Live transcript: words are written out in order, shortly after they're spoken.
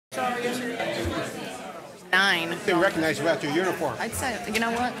9. They recognize you without your uniform. I'd say, you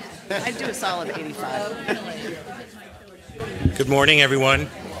know what? I'd do a solid 85. Good morning, everyone.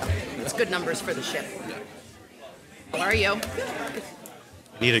 It's good numbers for the ship. How are you?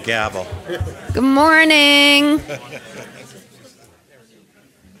 Need a gavel. Good morning.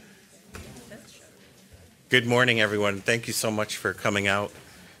 Good morning, everyone. Thank you so much for coming out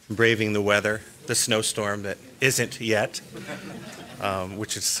and braving the weather, the snowstorm that isn't yet,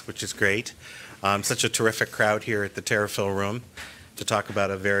 which is great. Such a terrific crowd here at the Terrafil Room to talk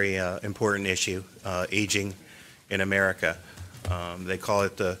about a very important issue, aging in America. They call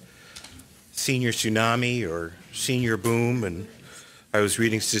it the senior tsunami or senior boom, and I was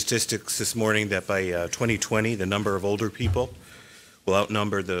reading statistics this morning that by 2020, the number of older people will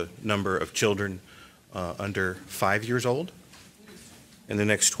outnumber the number of children under 5 years old. In the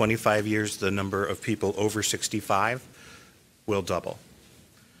next 25 years, the number of people over 65 will double.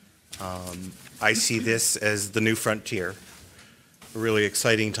 I see this as the new frontier, a really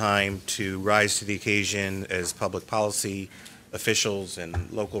exciting time to rise to the occasion as public policy officials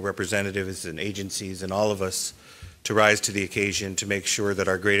and local representatives and agencies and all of us to rise to the occasion to make sure that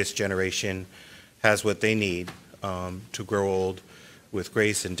our greatest generation has what they need to grow old with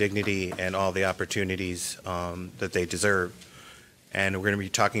grace and dignity and all the opportunities that they deserve. And we're going to be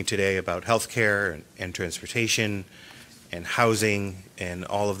talking today about healthcare and transportation and housing and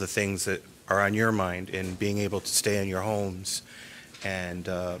all of the things that are on your mind in being able to stay in your homes and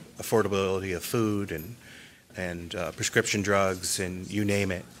affordability of food and prescription drugs and you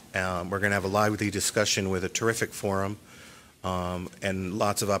name it. We're going to have a lively discussion with a terrific forum and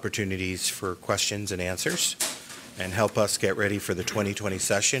lots of opportunities for questions and answers, and help us get ready for the 2020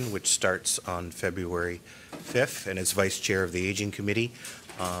 session, which starts on February 5th. And as Vice Chair of the Aging Committee,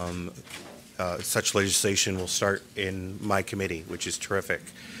 such legislation will start in my committee, which is terrific.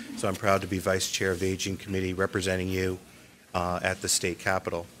 So I'm proud to be Vice Chair of the Aging Committee representing you at the state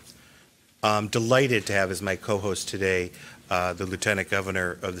capitol. I'm delighted to have as my co-host today the Lieutenant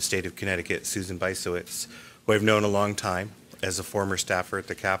Governor of the state of Connecticut, Susan Bysiewicz, who I've known a long time as a former staffer at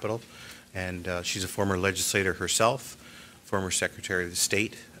the Capitol, and she's a former legislator herself, former Secretary of the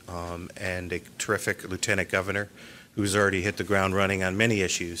State, and a terrific Lieutenant Governor who's already hit the ground running on many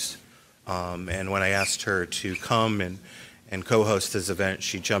issues. And when I asked her to come and co-host this event,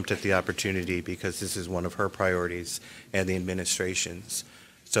 she jumped at the opportunity because this is one of her priorities and the administration's.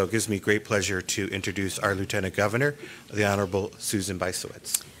 So it gives me great pleasure to introduce our Lieutenant Governor, the Honorable Susan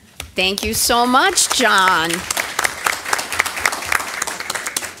Bysiewicz. Thank you so much, John.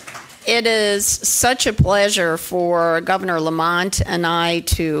 It is such a pleasure for Governor Lamont and I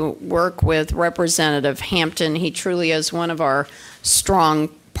to work with Representative Hampton. He truly is one of our strong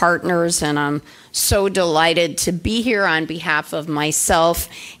partners, and I'm so delighted to be here on behalf of myself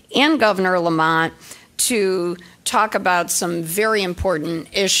and Governor Lamont to talk about some very important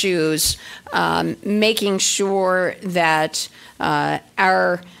issues, making sure that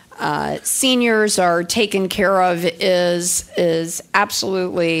our seniors are taken care of is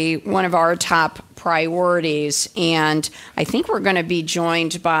absolutely one of our top priorities. And I think we're going to be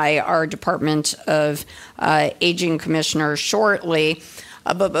joined by our Department of Aging Commissioner shortly.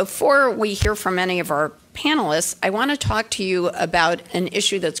 But before we hear from any of our panelists, I want to talk to you about an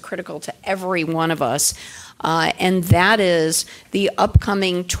issue that's critical to every one of us, and that is the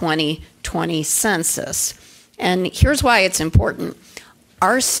upcoming 2020 census. And here's why it's important.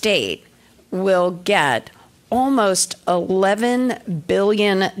 Our state will get almost $11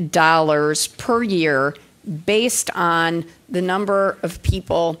 billion per year based on the number of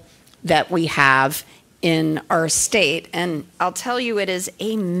people that we have in our state. And I'll tell you, it is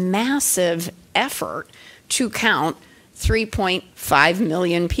a massive effort to count 3.5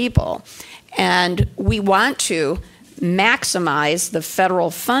 million people. And we want to maximize the federal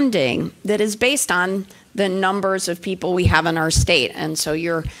funding that is based on the numbers of people we have in our state. And so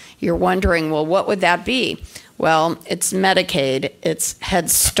you're wondering, well, what would that be? Well, it's Medicaid, it's Head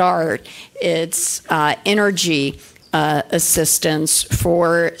Start, it's energy assistance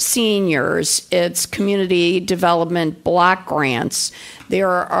for seniors, it's community development block grants. There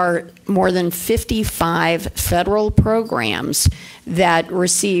are more than 55 federal programs that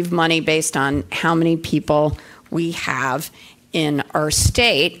receive money based on how many people we have in our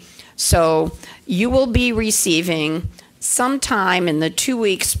state. So you will be receiving sometime in the 2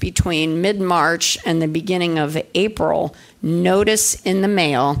 weeks between mid-March and the beginning of April notice in the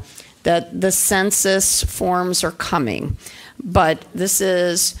mail that the census forms are coming. But this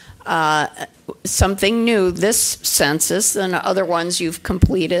is something new, this census, than other ones you've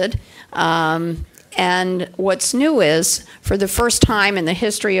completed. And what's new is, for the first time in the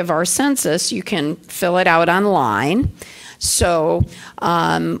history of our census, you can fill it out online. So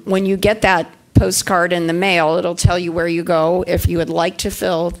when you get that postcard in the mail, it'll tell you where you go if you would like to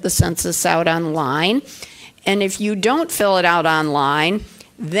fill the census out online. And if you don't fill it out online,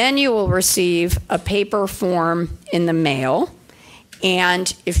 then you will receive a paper form in the mail.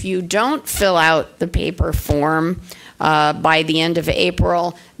 And if you don't fill out the paper form by the end of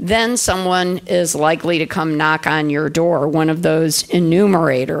April, then someone is likely to come knock on your door, one of those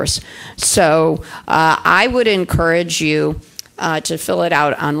enumerators. So I would encourage you to fill it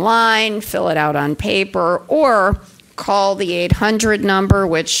out online, fill it out on paper, or call the 800 number,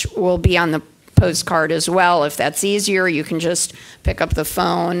 which will be on the postcard as well. If that's easier, you can just pick up the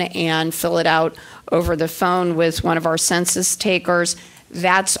phone and fill it out over the phone with one of our census takers.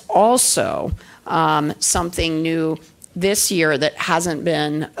 That's also something new this year that hasn't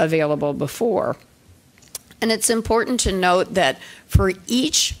been available before. And it's important to note that for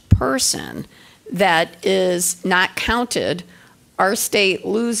each person that is not counted, our state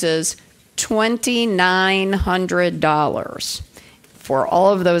loses $2,900 for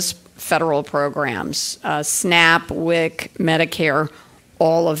all of those federal programs, SNAP, WIC, Medicare,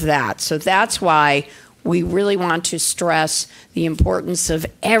 all of that. So that's why we really want to stress the importance of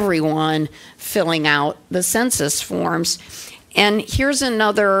everyone filling out the census forms. And here's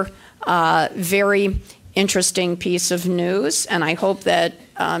another very interesting piece of news, and I hope that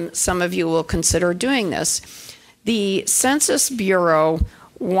some of you will consider doing this. The Census Bureau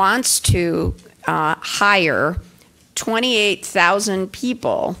wants to hire 28,000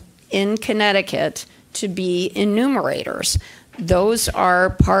 people in Connecticut to be enumerators. Those are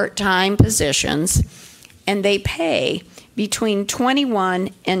part-time positions, and they pay between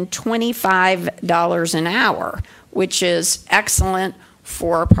 $21 and $25 an hour, which is excellent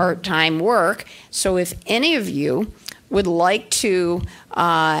for part-time work. So if any of you would like to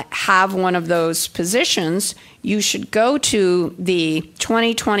have one of those positions, you should go to the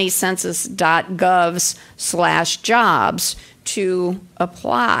 2020census.gov/jobs to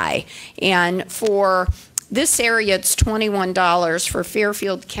apply. And for this area, it's $21. For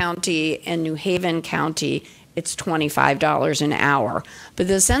Fairfield County and New Haven County, it's $25 an hour. But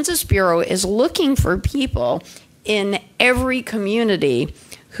the Census Bureau is looking for people in every community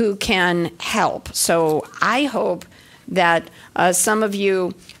who can help. So I hope that some of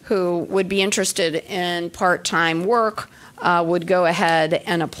you who would be interested in part-time work would go ahead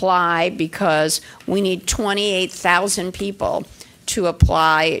and apply, because we need 28,000 people to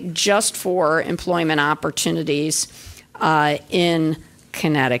apply just for employment opportunities in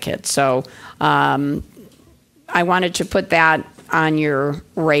Connecticut. So I wanted to put that on your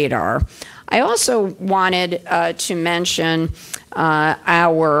radar. I also wanted to mention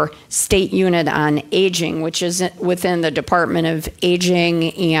our state unit on aging, which is within the Department of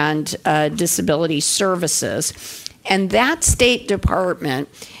Aging and Disability Services. And that state department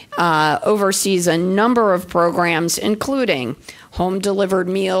oversees a number of programs, including home-delivered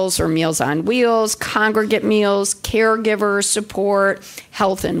meals or Meals on Wheels, congregate meals, caregiver support,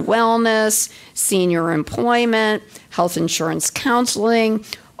 health and wellness, senior employment, health insurance counseling,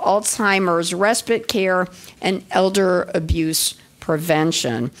 Alzheimer's respite care, and elder abuse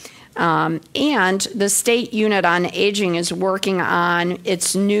prevention. And the State Unit on Aging is working on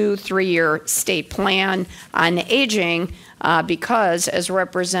its new 3-year state plan on aging because, as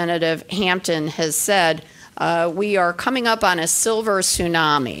Representative Hampton has said, we are coming up on a silver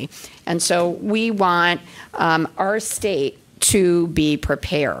tsunami. And so we want our state to be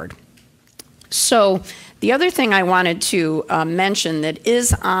prepared. So the other thing I wanted to mention that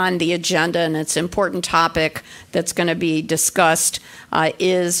is on the agenda, and it's an important topic that's going to be discussed,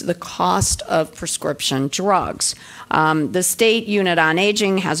 is the cost of prescription drugs. The State Unit on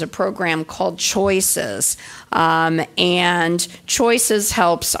Aging has a program called Choices, and Choices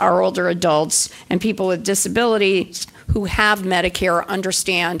helps our older adults and people with disabilities who have Medicare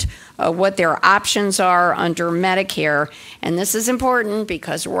understand what their options are under Medicare. And this is important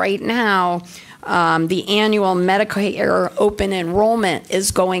because right now, the annual Medicare open enrollment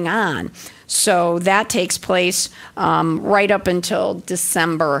is going on. So that takes place right up until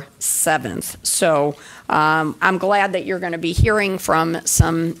December 7th. So I'm glad that you're going to be hearing from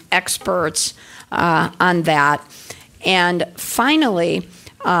some experts on that. And finally,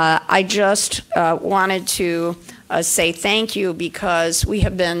 I just wanted to say thank you, because we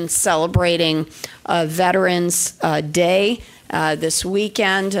have been celebrating Veterans Day this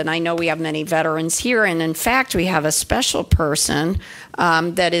weekend, and I know we have many veterans here, and in fact, we have a special person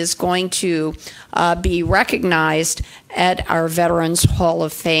that is going to be recognized at our Veterans Hall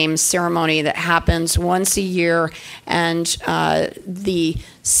of Fame ceremony that happens once a year, and the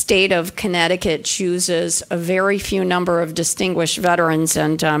state of Connecticut chooses a very few number of distinguished veterans,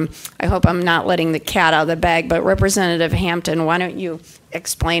 and I hope I'm not letting the cat out of the bag, but Representative Hampton, why don't you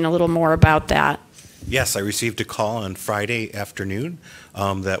explain a little more about that? Yes, I received a call on Friday afternoon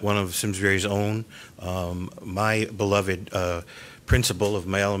that one of Simsbury's own, my beloved principal of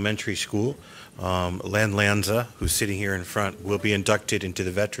my elementary school, Len Lanza, who's sitting here in front, will be inducted into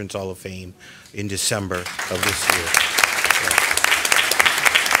the Veterans Hall of Fame in December of this year.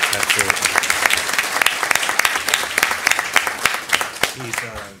 Absolutely. He's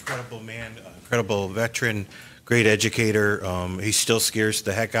an incredible man, incredible veteran, great educator. He still scares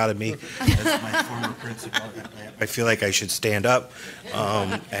the heck out of me as my former principal. I feel like I should stand up.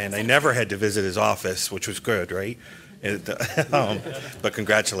 And I never had to visit his office, which was good, right? But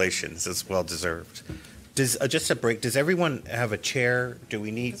congratulations, it's well deserved. Just a break, does everyone have a chair? Do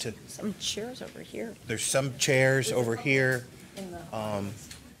we need to? Some chairs over here. There's some chairs over here.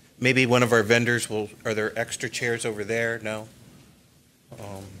 Maybe one of our vendors will, are there extra chairs over there? No?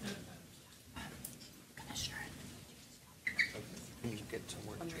 Can you get some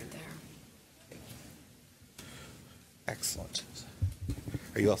more chairs? Right there. Excellent.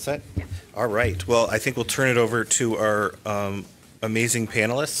 Are you all set? Yeah. All right. Well, I think we'll turn it over to our amazing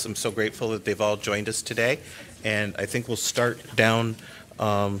panelists. I'm so grateful that they've all joined us today. And I think we'll start down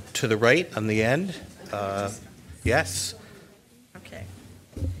to the right on the end. Yes. Okay.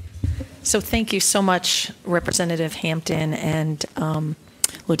 So thank you so much, Representative Hampton and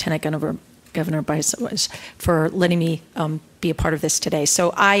Lieutenant Governor Bysiewicz, for letting me be a part of this today.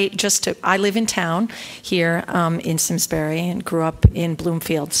 So I live in town here in Simsbury and grew up in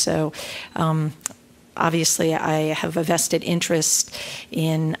Bloomfield. So obviously I have a vested interest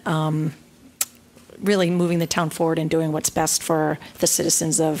in really moving the town forward and doing what's best for the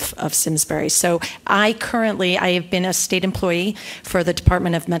citizens of Simsbury. So I have been a state employee for the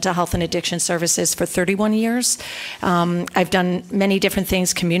Department of Mental Health and Addiction Services for 31 years. I've done many different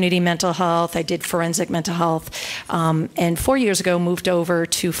things, community mental health, I did forensic mental health, and 4 years ago moved over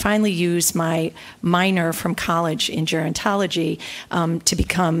to finally use my minor from college in gerontology to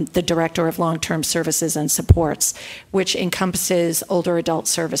become the Director of Long-Term Services and Supports, which encompasses older adult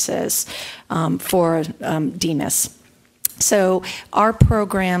services for DEMIS. So our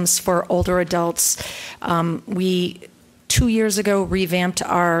programs for older adults, we 2 years ago revamped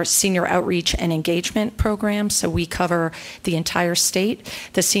our senior outreach and engagement program, so we cover the entire state.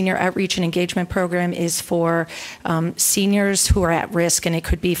 The senior outreach and engagement program is for seniors who are at risk, and it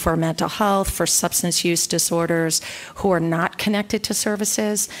could be for mental health, for substance use disorders, who are not connected to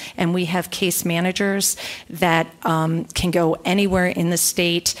services, and we have case managers that can go anywhere in the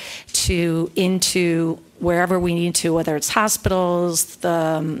state into wherever we need to, whether it's hospitals,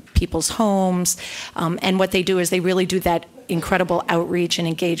 people's homes, and what they do is they really do that incredible outreach and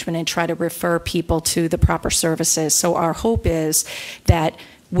engagement and try to refer people to the proper services. So our hope is that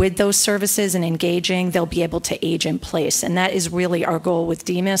with those services and engaging, they'll be able to age in place. And that is really our goal with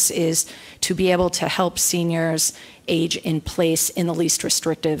DEMIS, is to be able to help seniors age in place in the least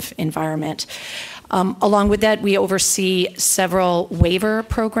restrictive environment. Along with that, we oversee several waiver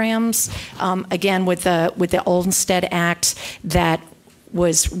programs. Again, with the Olmstead Act, that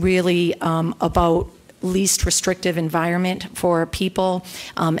was really about least restrictive environment for people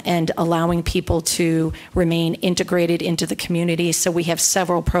and allowing people to remain integrated into the community. So we have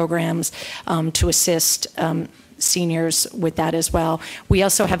several programs to assist seniors with that as well. We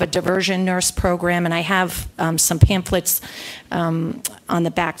also have a diversion nurse program, and I have some pamphlets on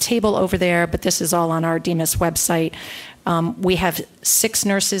the back table over there, but this is all on our DEMIS website. We have 6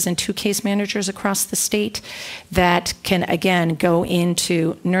 nurses and 2 case managers across the state that can, again, go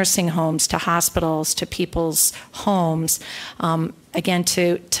into nursing homes, to hospitals, to people's homes, again,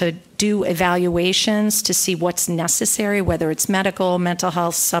 to do evaluations to see what's necessary, whether it's medical, mental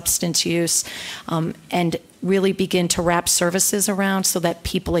health, substance use, and really begin to wrap services around so that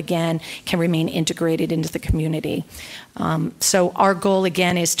people, again, can remain integrated into the community. So our goal,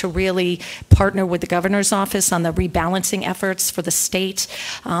 again, is to really partner with the governor's office on the rebalancing efforts for the state,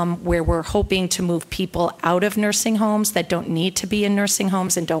 where we're hoping to move people out of nursing homes that don't need to be in nursing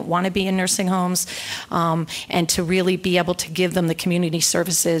homes and don't want to be in nursing homes, and to really be able to give them the community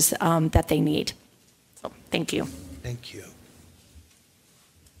services that they need. So, thank you. Thank you.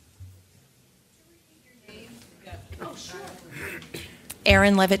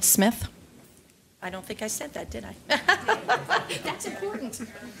 Erin Levitt Smith. I don't think I said that, did I? That's important.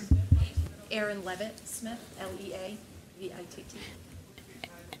 Aaron Levitt Smith, Leavitt.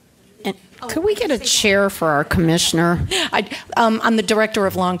 And could we get a chair for our commissioner? I'm the Director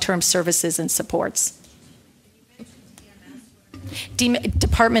of Long-Term Services and Supports.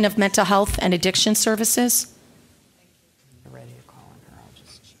 Department of Mental Health and Addiction Services. You're ready to call on her. I'll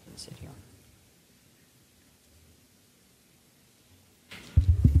just she can sit here.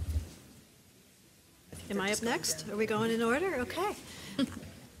 Am I up next? Are we going in order? Okay.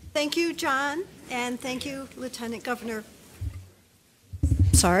 Thank you, John, and thank you, Lieutenant Governor.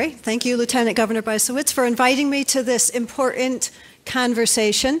 Thank you, Lieutenant Governor Bysiewicz, for inviting me to this important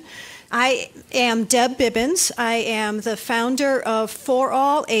conversation. I am Deb Bibbins. I am the founder of For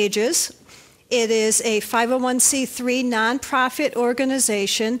All Ages. It is a 501c3 nonprofit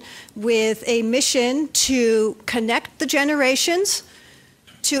organization with a mission to connect the generations,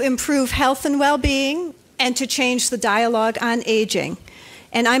 to improve health and well-being, and to change the dialogue on aging.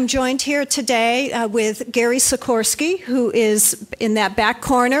 And I'm joined here today with Gary Sikorsky, who is in that back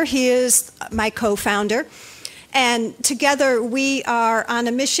corner. He is my co-founder. And together we are on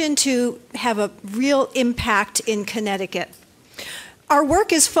a mission to have a real impact in Connecticut. Our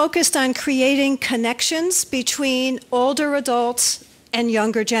work is focused on creating connections between older adults and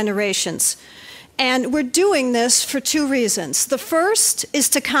younger generations. And we're doing this for two reasons. The first is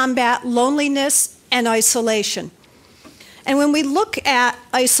to combat loneliness and isolation. And when we look at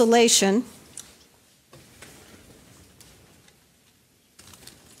isolation,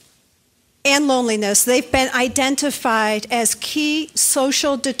 and loneliness, they've been identified as key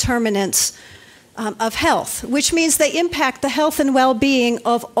social determinants of health, which means they impact the health and well-being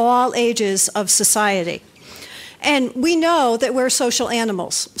of all ages of society. And we know that we're social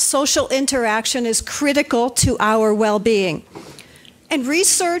animals. Social interaction is critical to our well-being. And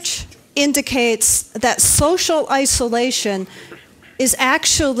research indicates that social isolation is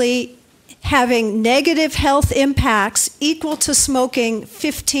actually having negative health impacts equal to smoking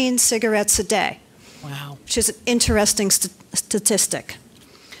 15 cigarettes a day. Wow. Which is an interesting statistic.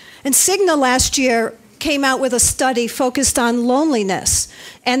 And Cigna last year came out with a study focused on loneliness.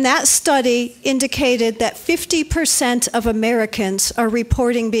 And that study indicated that 50% of Americans are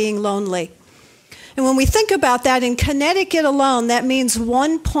reporting being lonely. And when we think about that, in Connecticut alone, that means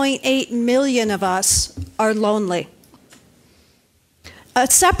 1.8 million of us are lonely. A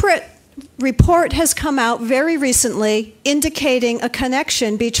separate report has come out very recently indicating a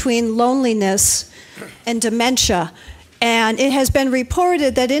connection between loneliness and dementia. And it has been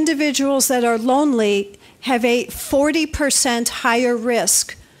reported that individuals that are lonely have a 40% higher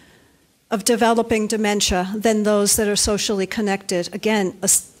risk of developing dementia than those that are socially connected. Again,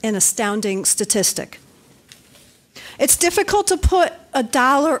 an astounding statistic. It's difficult to put a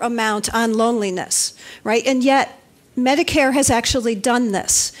dollar amount on loneliness, right? And yet, Medicare has actually done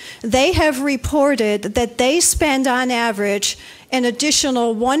this. They have reported that they spend on average an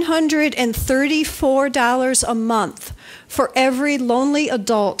additional $134 a month for every lonely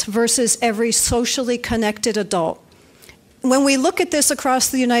adult versus every socially connected adult. When we look at this across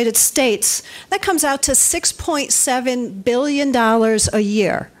the United States, that comes out to $6.7 billion a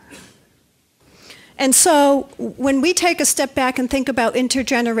year. And so when we take a step back and think about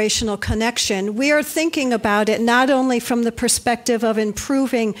intergenerational connection, we are thinking about it not only from the perspective of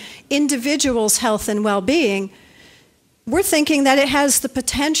improving individuals' health and well-being, we're thinking that it has the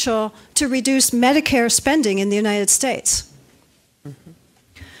potential to reduce Medicare spending in the United States.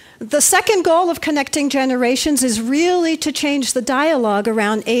 The second goal of Connecting Generations is really to change the dialogue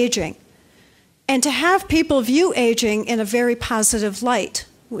around aging and to have people view aging in a very positive light,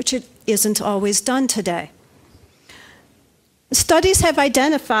 which it isn't always done today. Studies have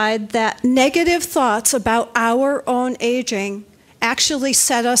identified that negative thoughts about our own aging actually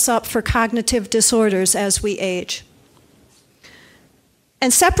set us up for cognitive disorders as we age.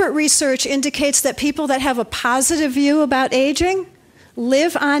 And separate research indicates that people that have a positive view about aging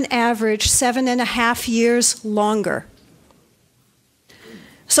live on average 7.5 years longer.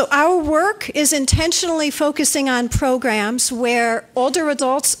 So our work is intentionally focusing on programs where older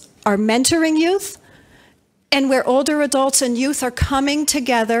adults are mentoring youth and where older adults and youth are coming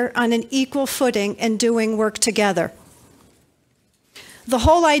together on an equal footing and doing work together. The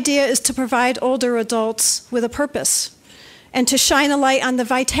whole idea is to provide older adults with a purpose and to shine a light on the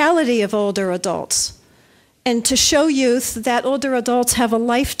vitality of older adults, and to show youth that older adults have a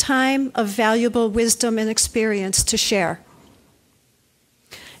lifetime of valuable wisdom and experience to share.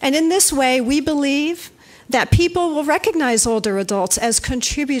 And in this way, we believe that people will recognize older adults as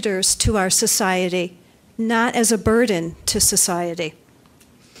contributors to our society, not as a burden to society.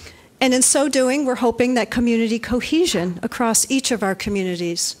 And in so doing, we're hoping that community cohesion across each of our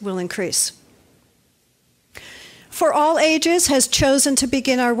communities will increase. For All Ages has chosen to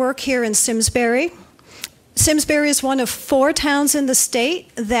begin our work here in Simsbury. Simsbury is one of 4 towns in the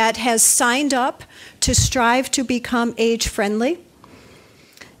state that has signed up to strive to become age-friendly.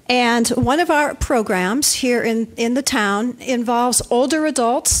 And one of our programs here in the town involves older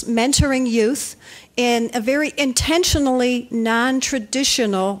adults mentoring youth in a very intentionally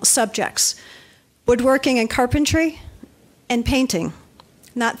non-traditional subjects: woodworking and carpentry and painting,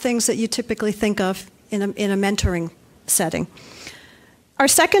 not things that you typically think of in a mentoring setting. Our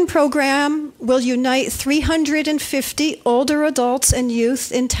second program will unite 350 older adults and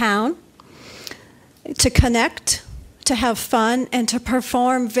youth in town to connect, to have fun, and to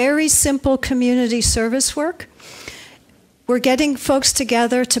perform very simple community service work. We're getting folks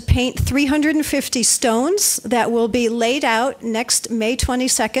together to paint 350 stones that will be laid out next May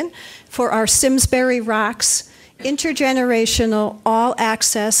 22nd for our Simsbury Rocks intergenerational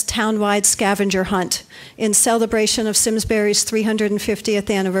all-access townwide scavenger hunt in celebration of Simsbury's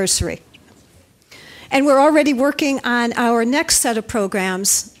 350th anniversary. And we're already working on our next set of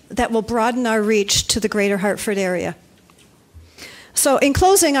programs that will broaden our reach to the greater Hartford area. So in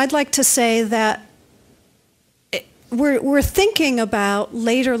closing, I'd like to say that we're thinking about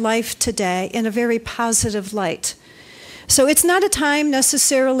later life today in a very positive light. So it's not a time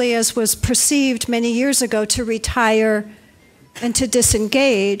necessarily, as was perceived many years ago, to retire and to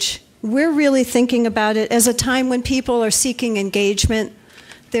disengage. We're really thinking about it as a time when people are seeking engagement,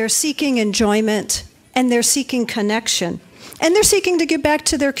 they're seeking enjoyment, and they're seeking connection. And they're seeking to give back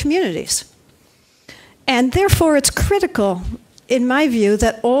to their communities. And therefore, it's critical, in my view,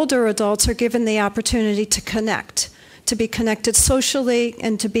 that older adults are given the opportunity to connect, to be connected socially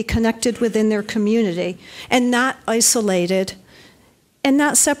and to be connected within their community, and not isolated and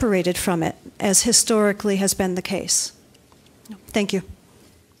not separated from it, as historically has been the case. Thank you.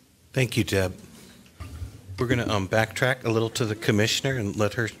 Thank you, Deb. We're going to backtrack a little to the commissioner and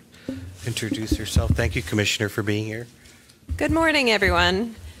let her introduce herself. Thank you, Commissioner, for being here. Good morning,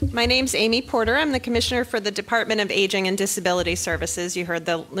 everyone. My name's Amy Porter. I'm the Commissioner for the Department of Aging and Disability Services. You heard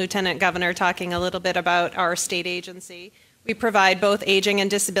the Lieutenant Governor talking a little bit about our state agency. We provide both aging and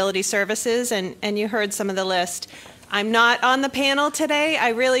disability services, and you heard some of the list. I'm not on the panel today. I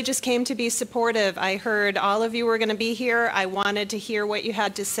really just came to be supportive. I heard all of you were going to be here. I wanted to hear what you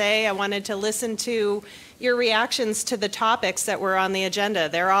had to say. I wanted to listen to your reactions to the topics that were on the agenda.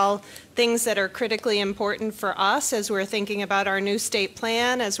 They're all things that are critically important for us as we're thinking about our new state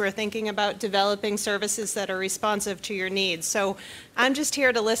plan, as we're thinking about developing services that are responsive to your needs. So I'm just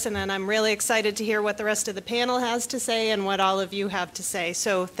here to listen, and I'm really excited to hear what the rest of the panel has to say and what all of you have to say.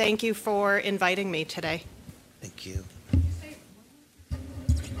 So thank you for inviting me today. Thank you.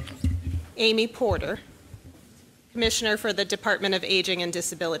 Amy Porter, Commissioner for the Department of Aging and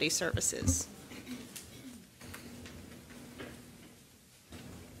Disability Services.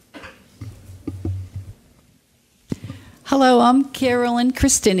 Hello, I'm Carolyn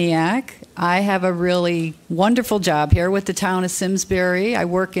Kristiniak. I have a really wonderful job here with the town of Simsbury. I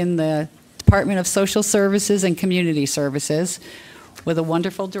work in the Department of Social Services and Community Services with a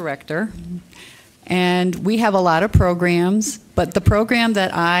wonderful director. And we have a lot of programs, but the program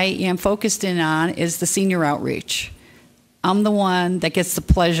that I am focused in on is the senior outreach. I'm the one that gets the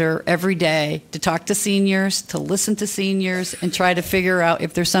pleasure every day to talk to seniors, to listen to seniors, and try to figure out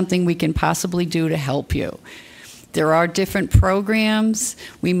if there's something we can possibly do to help you. There are different programs.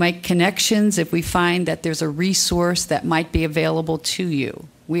 We make connections if we find that there's a resource that might be available to you.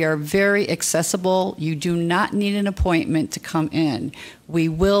 We are very accessible. You do not need an appointment to come in. We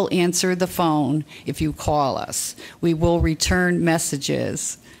will answer the phone if you call us. We will return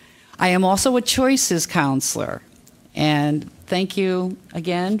messages. I am also a choices counselor. And thank you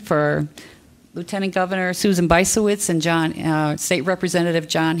again for Lieutenant Governor Susan Bysiewicz and State Representative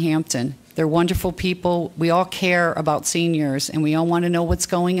John Hampton. They're wonderful people. We all care about seniors, and we all want to know what's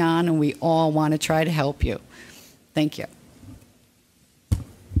going on, and we all want to try to help you. Thank you.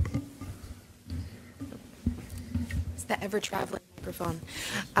 It's the ever-traveling microphone.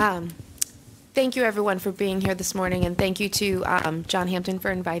 Thank you, everyone, for being here this morning, and thank you to John Hampton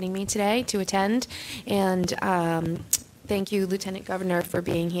for inviting me today to attend, and thank you, Lieutenant Governor, for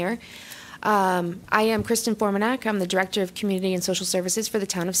being here. I am Kristen Formanak. I'm the Director of Community and Social Services for the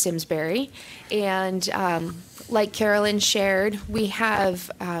town of Simsbury. And like Carolyn shared, we have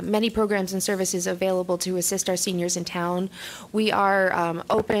many programs and services available to assist our seniors in town. We are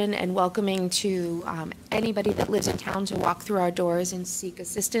open and welcoming to anybody that lives in town to walk through our doors and seek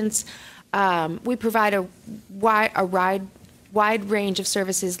assistance. We provide a wide wide range of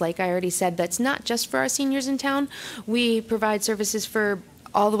services, like I already said, that's not just for our seniors in town. We provide services for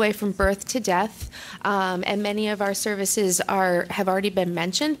all the way from birth to death, and many of our services have already been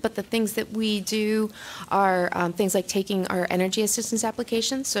mentioned, but the things that we do are things like taking our energy assistance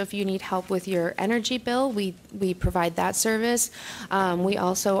applications. So if you need help with your energy bill, we provide that service. We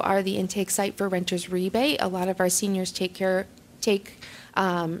also are the intake site for renters rebate. A lot of our seniors take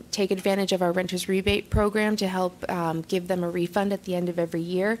advantage of our renters rebate program to help give them a refund at the end of every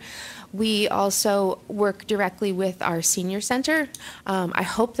year. We also work directly with our senior center. I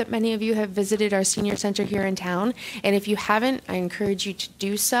hope that many of you have visited our senior center here in town, and if you haven't, I encourage you to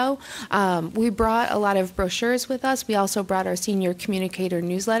do so. We brought a lot of brochures with us. We also brought our senior communicator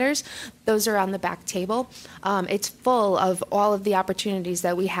newsletters. Those are on the back table. It's full of all of the opportunities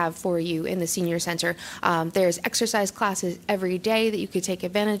that we have for you in the senior center. There's exercise classes every day that you could take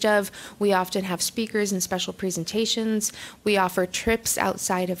advantage of. We often have speakers and special presentations. We offer trips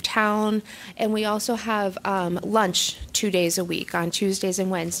outside of town. And we also have lunch 2 days a week on Tuesdays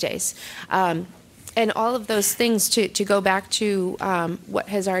and Wednesdays. And all of those things, to go back to what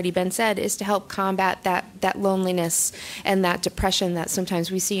has already been said, is to help combat that loneliness and that depression that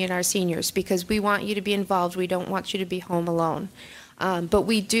sometimes we see in our seniors, because we want you to be involved. We don't want you to be home alone. But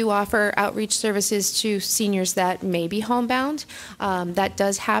we do offer outreach services to seniors that may be homebound. That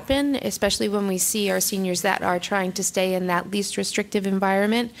does happen, especially when we see our seniors that are trying to stay in that least restrictive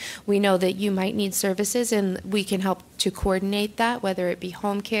environment. We know that you might need services, and we can help to coordinate that, whether it be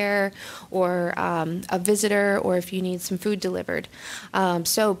home care or a visitor, or if you need some food delivered.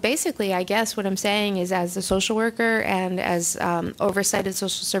 So basically, I guess what I'm saying is, as a social worker and as oversight of the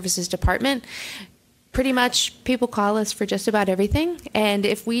social services department, pretty much people call us for just about everything, and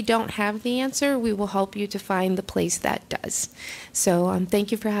if we don't have the answer, we will help you to find the place that does. So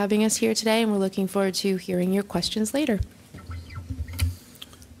thank you for having us here today, and we're looking forward to hearing your questions later.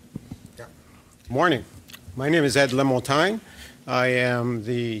 Morning. My name is Ed Lemontine. I am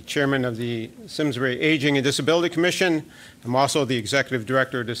the chairman of the Simsbury Aging and Disability Commission. I'm also the executive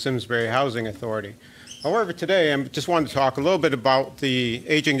director of the Simsbury Housing Authority. However, today I just wanted to talk a little bit about the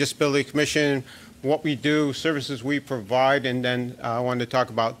Aging and Disability Commission, what we do, services we provide, and then I wanted to talk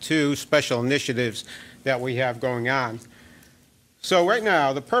about 2 special initiatives that we have going on. So right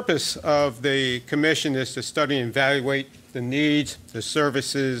now, the purpose of the commission is to study and evaluate the needs, the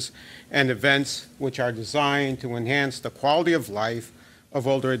services, and events which are designed to enhance the quality of life of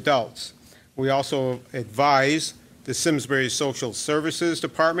older adults. We also advise the Simsbury Social Services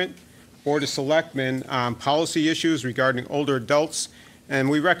Department, Board of Selectmen on policy issues regarding older adults, and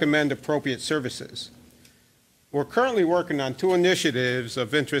we recommend appropriate services. We're currently working on 2 initiatives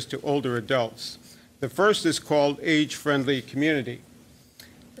of interest to older adults. The first is called Age Friendly Community.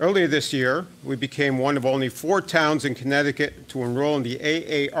 Earlier this year, we became one of only 4 towns in Connecticut to enroll in the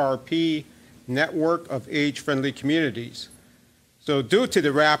AARP network of age-friendly communities. So due to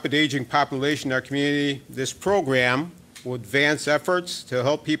the rapid aging population in our community, this program will advance efforts to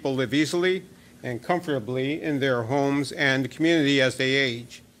help people live easily and comfortably in their homes and the community as they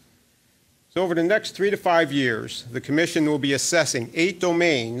age. So over the next 3 to 5 years, the Commission will be assessing 8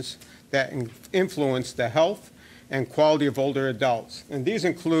 domains that influence the health and quality of older adults. And these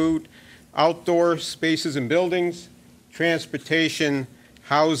include outdoor spaces and buildings, transportation,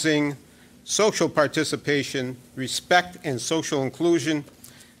 housing, social participation, respect and social inclusion,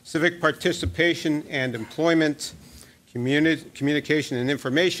 civic participation and employment, communication and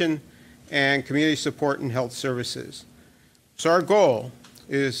information, and community support and health services. So our goal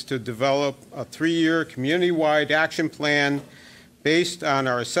is to develop a 3-year community-wide action plan based on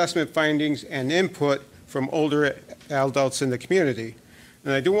our assessment findings and input from older adults in the community.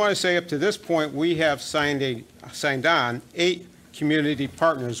 And I do want to say, up to this point, we have signed on 8 community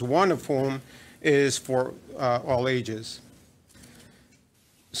partners, one of whom is for all ages.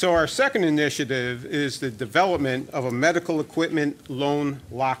 So our second initiative is the development of a medical equipment loan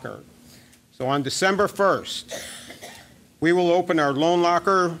locker. So on December 1st, we will open our loan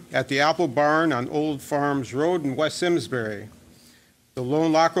locker at the Apple Barn on Old Farms Road in West Simsbury. The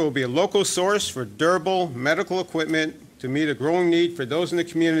loan locker will be a local source for durable medical equipment to meet a growing need for those in the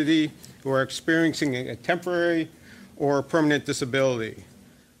community who are experiencing a temporary or permanent disability.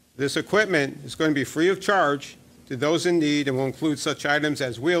 This equipment is going to be free of charge to those in need and will include such items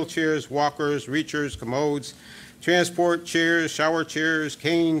as wheelchairs, walkers, reachers, commodes, transport chairs, shower chairs,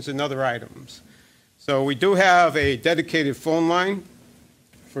 canes, and other items. So we do have a dedicated phone line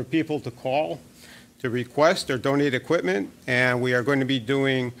for people to call to request or donate equipment, and we are going to be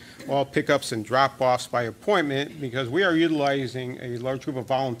doing all pickups and drop-offs by appointment because we are utilizing a large group of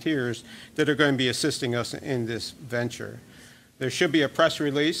volunteers that are going to be assisting us in this venture. There should be a press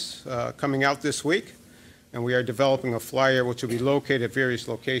release coming out this week, and we are developing a flyer which will be located at various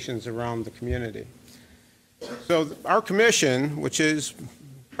locations around the community. So our commission, which is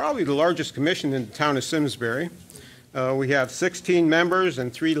probably the largest commission in the town of Simsbury, we have 16 members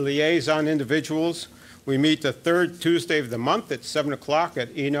and 3 liaison individuals. We meet the third Tuesday of the month at 7 o'clock at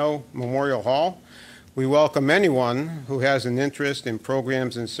Eno Memorial Hall. We welcome anyone who has an interest in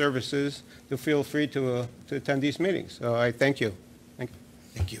programs and services to feel free to attend these meetings. So I thank you. Thank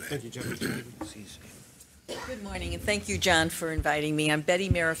you. Thank you, John. Good morning, and thank you, John, for inviting me. I'm Betty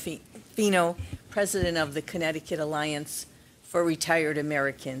Marafino, president of the Connecticut Alliance for Retired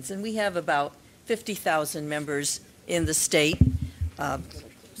Americans, and we have about 50,000 members in the state.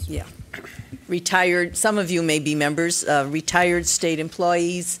 Retired, some of you may be members, retired state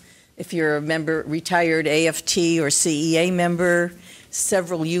employees. If you're a member, retired AFT or CEA member,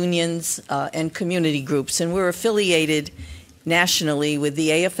 several unions and community groups, and we're affiliated nationally with the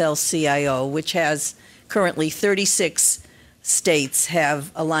AFL-CIO, which has currently 36 states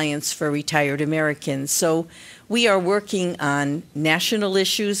have Alliance for Retired Americans. So we are working on national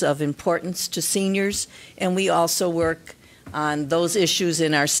issues of importance to seniors, and we also work on those issues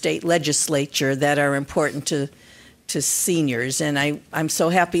in our state legislature that are important to seniors. And I'm so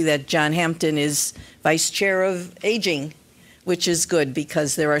happy that John Hampton is Vice Chair of Aging, which is good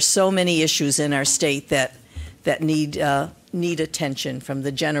because there are so many issues in our state that need attention from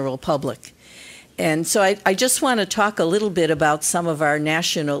the general public. And so I just want to talk a little bit about some of our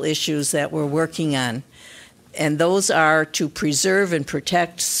national issues that we're working on. And those are to preserve and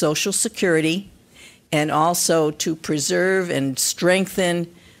protect Social Security, and also to preserve and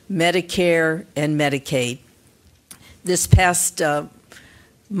strengthen Medicare and Medicaid. This past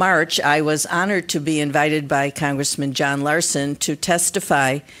March, I was honored to be invited by Congressman John Larson to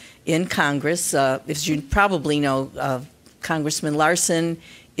testify in Congress. As you probably know, Congressman Larson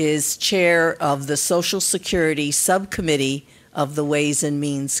is chair of the Social Security Subcommittee of the Ways and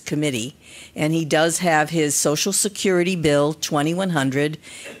Means Committee. And he does have his Social Security Bill 2100,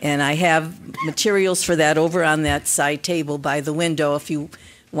 and I have materials for that over on that side table by the window if you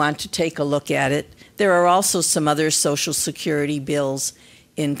want to take a look at it. There are also some other Social Security bills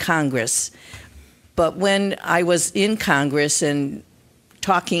in Congress. But when I was in Congress and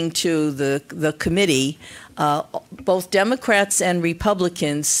talking to the committee, both Democrats and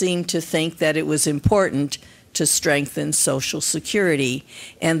Republicans seemed to think that it was important to strengthen Social Security.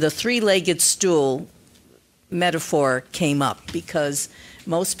 And the three-legged stool metaphor came up because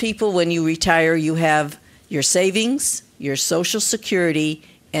most people, when you retire, you have your savings, your Social Security,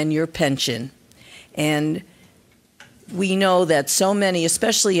 and your pension. And we know that so many,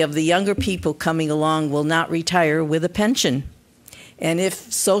 especially of the younger people coming along, will not retire with a pension. And if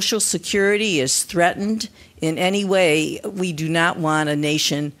Social Security is threatened in any way, we do not want a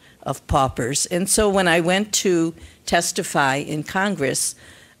nation of paupers. And so when I went to testify in Congress,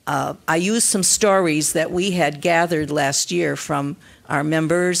 I used some stories that we had gathered last year from our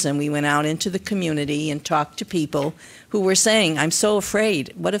members, and we went out into the community and talked to people who were saying, I'm so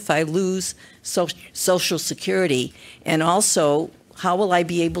afraid, what if I lose Social Security? And also, how will I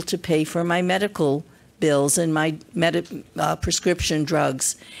be able to pay for my medical bills and my prescription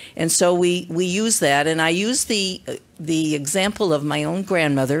drugs? And so we use that, and I use the example of my own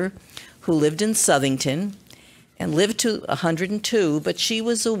grandmother who lived in Southington and lived to 102, but she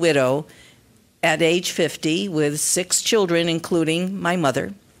was a widow at age 50 with 6 children, including my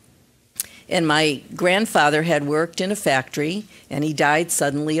mother. And my grandfather had worked in a factory, and he died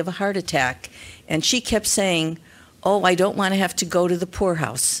suddenly of a heart attack. And she kept saying, oh, I don't want to have to go to the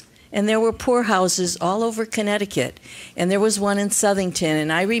poorhouse. And there were poorhouses all over Connecticut, and there was one in Southington,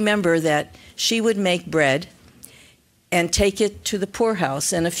 and I remember that she would make bread and take it to the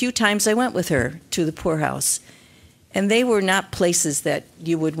poorhouse, and a few times I went with her to the poorhouse. And they were not places that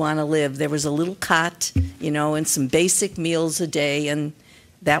you would want to live. There was a little cot, you know, and some basic meals a day, and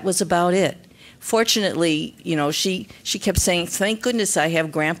that was about it. Fortunately, you know, she kept saying, thank goodness I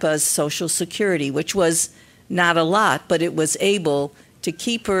have Grandpa's Social Security, which was not a lot, but it was able to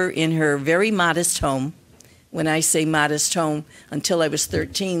keep her in her very modest home. When I say modest home, until I was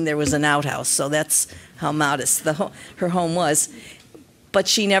 13, there was an outhouse, so that's how modest her home was. But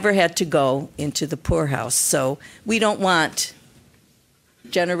she never had to go into the poorhouse. So we don't want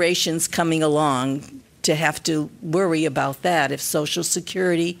generations coming along to have to worry about that if Social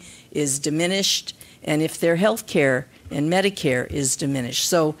Security is diminished and if their health care and Medicare is diminished.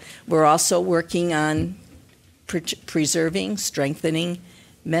 So we're also working on preserving, strengthening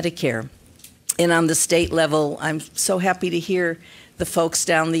Medicare. And on the state level, I'm so happy to hear the folks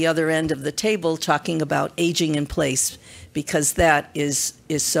down the other end of the table talking about aging in place, because that is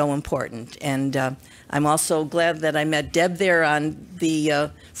so important. And I'm also glad that I met Deb there on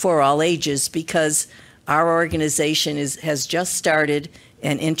the For All Ages, because our organization has just started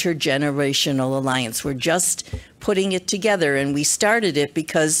an intergenerational alliance. We're just putting it together, and we started it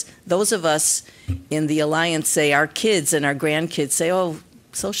because those of us in the alliance say, our kids and our grandkids say, oh,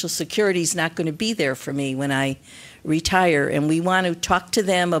 Social Security is not going to be there for me when I retire. And we want to talk to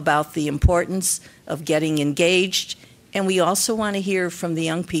them about the importance of getting engaged. And we also want to hear from the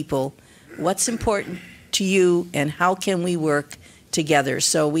young people what's important to you and how can we work together.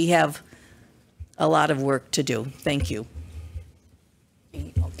 So we have a lot of work to do. Thank you.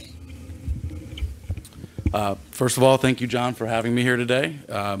 First of all, thank you, John, for having me here today.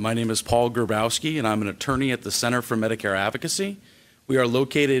 My name is Paul Grabowski, and I'm an attorney at the Center for Medicare Advocacy. We are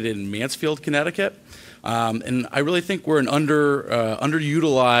located in Mansfield, Connecticut, and I really think we're an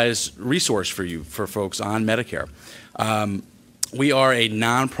underutilized resource for folks on Medicare. We are a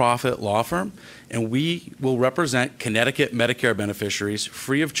nonprofit law firm, and we will represent Connecticut Medicare beneficiaries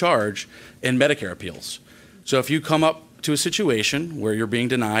free of charge in Medicare appeals. So if you come up to a situation where you're being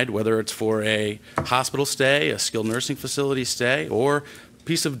denied, whether it's for a hospital stay, a skilled nursing facility stay, or a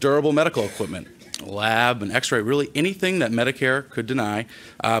piece of durable medical equipment, a lab, an x-ray, really anything that Medicare could deny,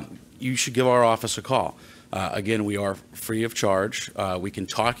 you should give our office a call. Again, we are free of charge. We can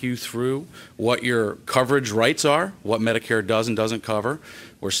talk you through what your coverage rights are, what Medicare does and doesn't cover.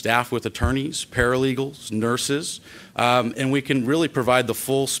 We're staffed with attorneys, paralegals, nurses, and we can really provide the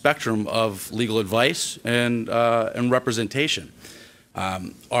full spectrum of legal advice and representation.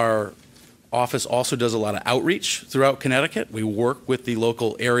 Our office also does a lot of outreach throughout Connecticut. We work with the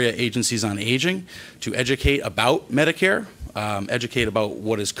local area agencies on aging to educate about Medicare, educate about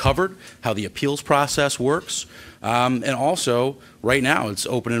what is covered, how the appeals process works, and also right now it's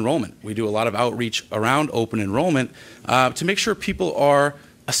open enrollment. We do a lot of outreach around open enrollment to make sure people are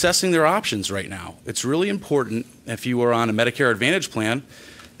assessing their options right now. It's really important, if you are on a Medicare Advantage plan,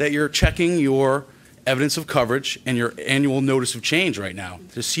 that you're checking your evidence of coverage and your annual notice of change right now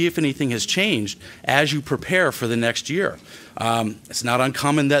to see if anything has changed as you prepare for the next year. It's not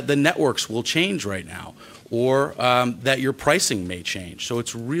uncommon that the networks will change right now, or that your pricing may change. So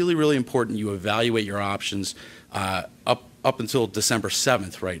it's really, really important you evaluate your options up until December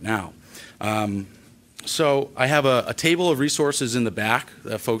 7th right now. So I have a table of resources in the back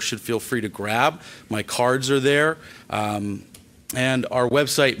that folks should feel free to grab. My cards are there. And our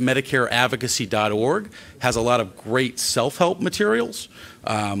website, MedicareAdvocacy.org, has a lot of great self-help materials.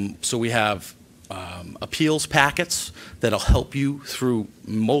 So we have appeals packets that'll help you through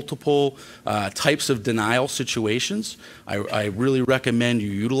multiple types of denial situations. I really recommend you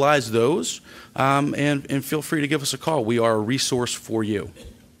utilize those, and feel free to give us a call. We are a resource for you.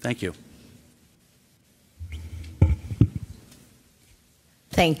 Thank you.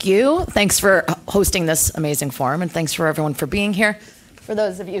 Thank you. Thanks for hosting this amazing forum, and thanks for everyone for being here. For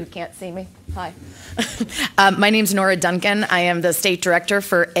those of you who can't see me, hi. My name's Nora Duncan. I am the state director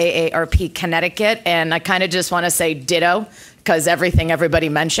for AARP Connecticut, and I kind of just want to say ditto, because everything everybody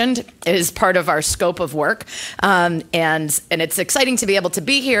mentioned is part of our scope of work. And it's exciting to be able to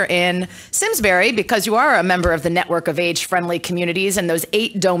be here in Simsbury, because you are a member of the network of age-friendly communities, and those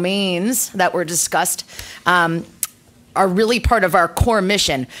 8 domains that were discussed are really part of our core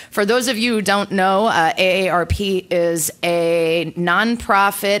mission. For those of you who don't know, AARP is a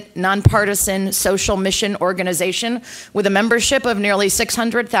nonprofit, nonpartisan social mission organization with a membership of nearly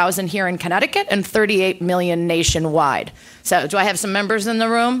 600,000 here in Connecticut and 38 million nationwide. So do I have some members in the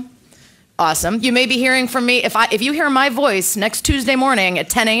room? Awesome. You may be hearing from me, if you hear my voice next Tuesday morning at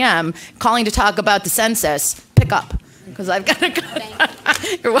 10 a.m. calling to talk about the census, pick up, because I've got to go.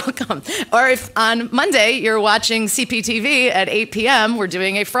 You're welcome. Or if on Monday you're watching CPTV at 8 p.m., we're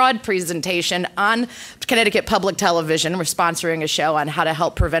doing a fraud presentation on Connecticut Public Television. We're sponsoring a show on how to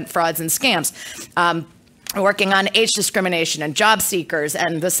help prevent frauds and scams. Working on age discrimination and job seekers,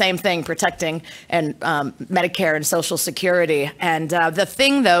 and the same thing, protecting and Medicare and Social Security. And the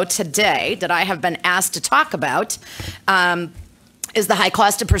thing, though, today that I have been asked to talk about is the high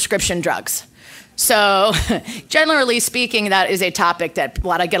cost of prescription drugs. So generally speaking, that is a topic that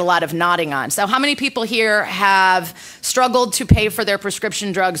I get a lot of nodding on. So how many people here have struggled to pay for their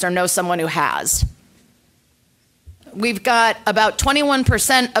prescription drugs or know someone who has? We've got about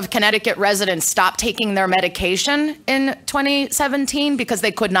 21% of Connecticut residents stopped taking their medication in 2017 because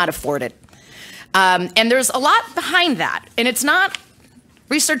they could not afford it. And there's a lot behind that. And it's not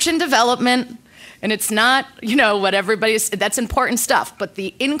research and development. And it's not, you know, what everybody's, that's important stuff, but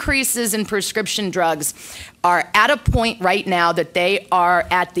the increases in prescription drugs are at a point right now that they are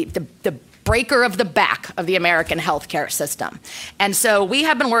at the breaker of the back of the American healthcare system. And so we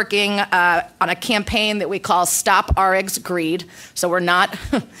have been working on a campaign that we call Stop RX Greed. So we're not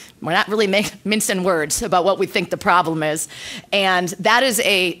really mincing words about what we think the problem is. And that is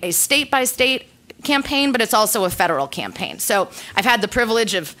a state-by-state campaign, but it's also a federal campaign. So I've had the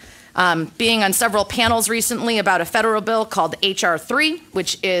privilege of being on several panels recently about a federal bill called H.R. 3,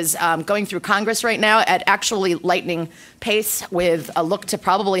 which is going through Congress right now at actually lightning pace, with a look to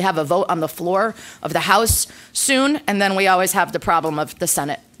probably have a vote on the floor of the House soon. And then we always have the problem of the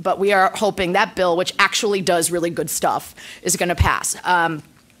Senate. But we are hoping that bill, which actually does really good stuff, is going to pass.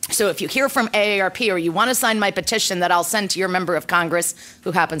 So if you hear from AARP or you want to sign my petition that I'll send to your member of Congress,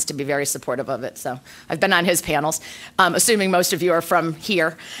 who happens to be very supportive of it. So I've been on his panels, assuming most of you are from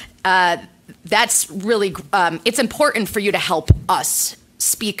here. That's really, it's important for you to help us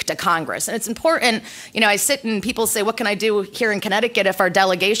speak to Congress. And it's important, you know, I sit and people say, what can I do here in Connecticut if our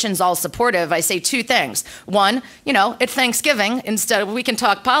delegation's all supportive? I say two things. One, you know, it's Thanksgiving. Instead of, we can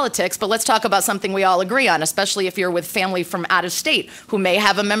talk politics, but let's talk about something we all agree on, especially if you're with family from out of state who may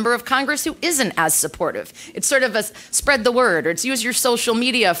have a member of Congress who isn't as supportive. It's sort of a spread the word, or it's use your social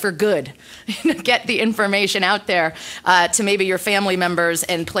media for good. Get the information out there to maybe your family members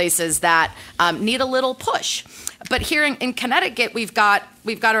in places that need a little push. But here in Connecticut, we've got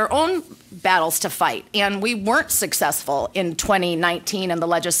our own battles to fight, and we weren't successful in 2019 in the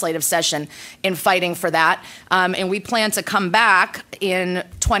legislative session in fighting for that. And we plan to come back in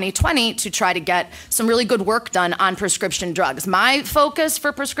 2020 to try to get some really good work done on prescription drugs. My focus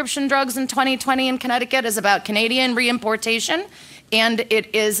for prescription drugs in 2020 in Connecticut is about Canadian reimportation, and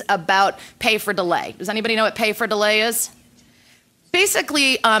it is about pay for delay. Does anybody know what pay for delay is?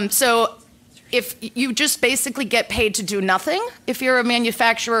 Basically, so if you just basically get paid to do nothing if you're a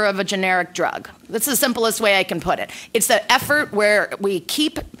manufacturer of a generic drug. That's the simplest way I can put it. It's the effort where we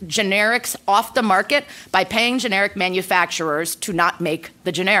keep generics off the market by paying generic manufacturers to not make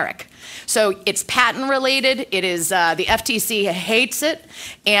the generic. So it's patent related, it is, the FTC hates it,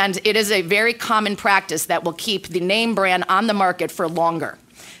 and it is a very common practice that will keep the name brand on the market for longer.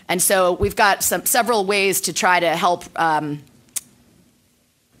 And so we've got several ways to try to help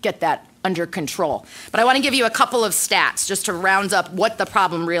get that under control. But I want to give you a couple of stats just to round up what the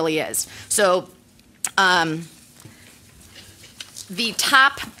problem really is. So the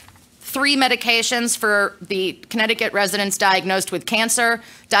top 3 medications for the Connecticut residents diagnosed with cancer,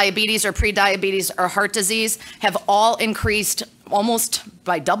 diabetes or prediabetes or heart disease have all increased almost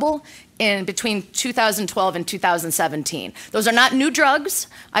by double in between 2012 and 2017. Those are not new drugs.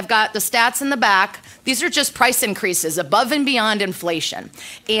 I've got the stats in the back. These are just price increases above and beyond inflation.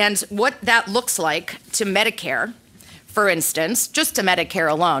 And what that looks like to Medicare, for instance, just to Medicare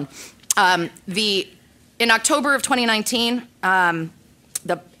alone, in October of 2019,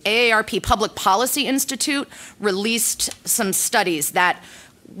 the AARP Public Policy Institute released some studies that,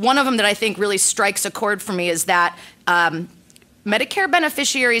 one of them that I think really strikes a chord for me is that Medicare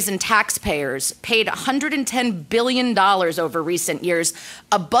beneficiaries and taxpayers paid $110 billion over recent years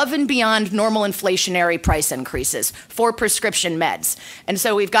above and beyond normal inflationary price increases for prescription meds. And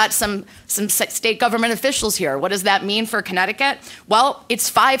so we've got some state government officials here. What does that mean for Connecticut? Well, it's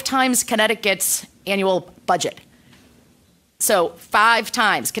 5 times Connecticut's annual budget. So 5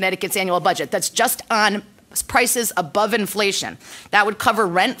 times Connecticut's annual budget. That's just on prices above inflation. That would cover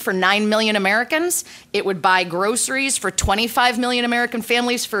rent for 9 million Americans. It would buy groceries for 25 million American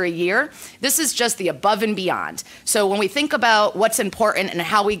families for a year. This is just the above and beyond. So when we think about what's important and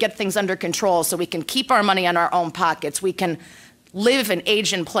how we get things under control so we can keep our money in our own pockets, we can live and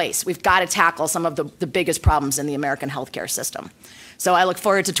age in place, we've got to tackle some of the biggest problems in the American healthcare system. So I look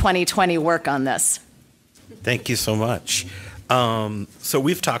forward to 2020 work on this. Thank you so much. So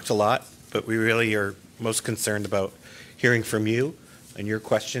we've talked a lot, but we really are most concerned about hearing from you and your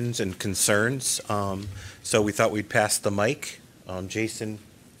questions and concerns. So we thought we'd pass the mic. Jason,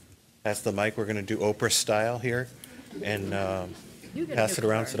 pass the mic. We're going to do Oprah style here and pass it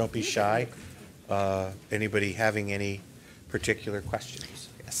around, so don't be shy. Anybody having any particular questions?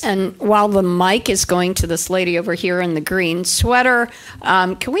 Yes. And while the mic is going to this lady over here in the green sweater,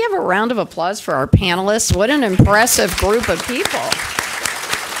 can we have a round of applause for our panelists? What an impressive group of people.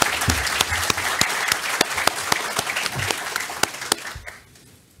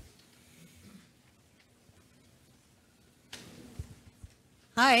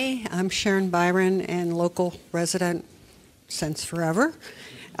 Hi, I'm Sharon Byron and local resident since forever.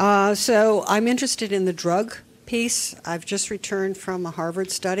 So I'm interested in the drug piece. I've just returned from a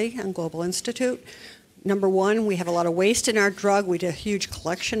Harvard study on Global Institute. Number one, we have a lot of waste in our drug. We did a huge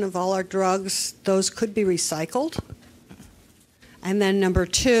collection of all our drugs. Those could be recycled. And then number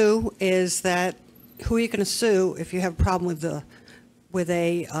two is that who are you going to sue if you have a problem with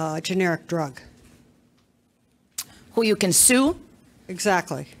a generic drug? Who you can sue?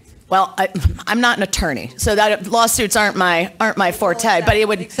 Exactly. Well, I'm not an attorney, so that lawsuits aren't my forte. But it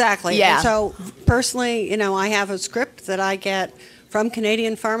would exactly. Yeah. And so personally, you know, I have a script that I get from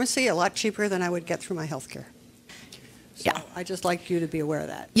Canadian Pharmacy, a lot cheaper than I would get through my health care. So Yeah. I just like you to be aware of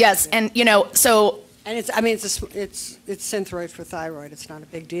that. Yes, and you know, so And it's, I mean, it's Synthroid for thyroid. It's not a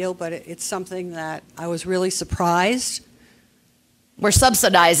big deal, but it's something that I was really surprised. we're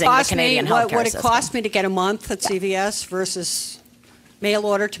subsidizing the Cost me Canadian healthcare what it system. cost me to get a month at CVS versus mail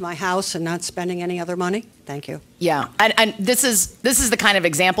order to my house and not spending any other money. Thank you. Yeah, and this is the kind of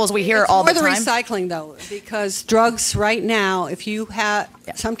examples we hear all the It's time. more the recycling, though, because drugs right now, if you have,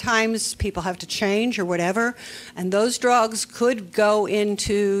 sometimes people have to change or whatever, and those drugs could go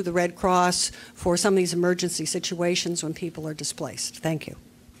into the Red Cross for some of these emergency situations when people are displaced. Thank you.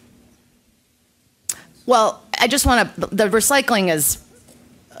 Well, I just want to, the recycling is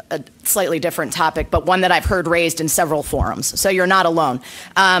a slightly different topic, but one that I've heard raised in several forums, so you're not alone.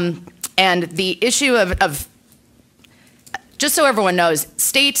 And the issue of just so everyone knows,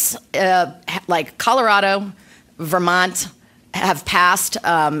 states like Colorado, Vermont have passed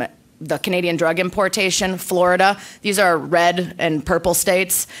the Canadian drug importation, Florida. These are red and purple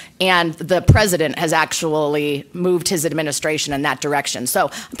states, and the president has actually moved his administration in that direction. So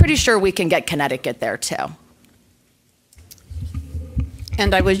I'm pretty sure we can get Connecticut there too.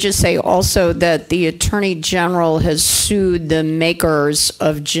 And I would just say also that the Attorney General has sued the makers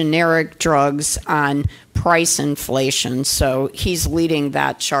of generic drugs on price inflation, so he's leading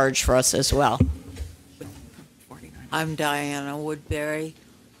that charge for us as well. I'm Diana Woodbury.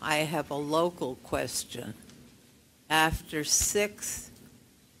 I have a local question. After 6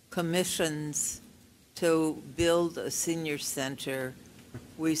 commissions to build a senior center,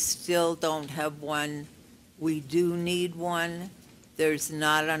 we still don't have one. We do need one. There's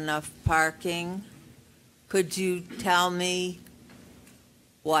not enough parking. Could you tell me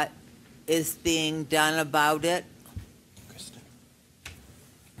what is being done about it?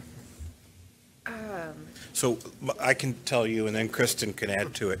 So I can tell you, and then Kristen can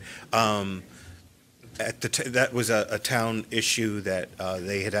add to it. That was a town issue that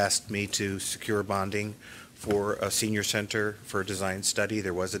they had asked me to secure bonding for a senior center for a design study.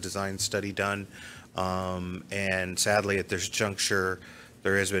 There was a design study done, and sadly at this juncture,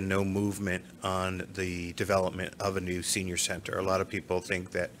 there has been no movement on the development of a new senior center. A lot of people think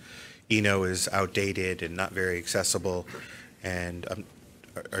that Eno is outdated and not very accessible, and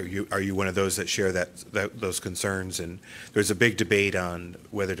are you one of those that share those concerns? And there's a big debate on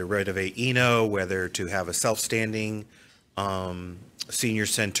whether to renovate Eno, whether to have a self-standing senior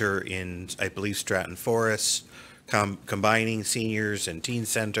center in, I believe, Stratton Forest, combining seniors and teen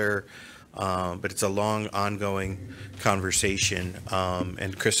center. But it's a long, ongoing conversation.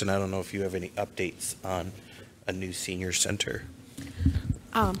 And Kristen, I don't know if you have any updates on a new senior center.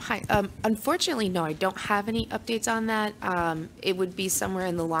 Hi. Unfortunately, no, I don't have any updates on that. It would be somewhere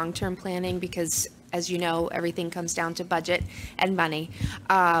in the long-term planning because, as you know, everything comes down to budget and money.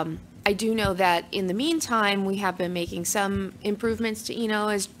 I do know that in the meantime, we have been making some improvements to Eno,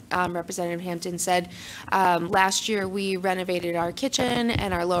 as Representative Hampton said. Last year, we renovated our kitchen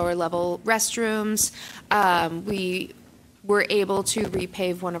and our lower-level restrooms. We were able to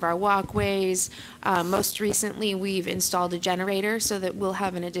repave one of our walkways. Most recently, we've installed a generator so that we'll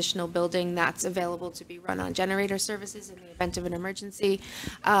have an additional building that's available to be run on generator services in the event of an emergency.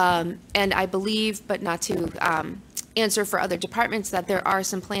 And I believe, but not to answer for other departments, that there are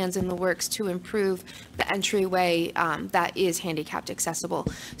some plans in the works to improve the entryway that is handicapped accessible.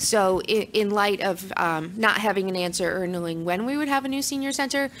 So in light of not having an answer or knowing when we would have a new senior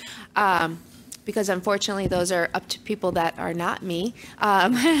center, because unfortunately those are up to people that are not me.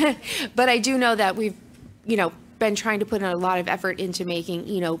 But I do know that we've, been trying to put in a lot of effort into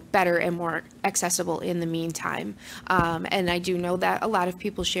making, better and more accessible in the meantime. And I do know that a lot of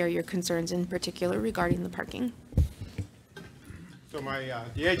people share your concerns in particular regarding the parking. So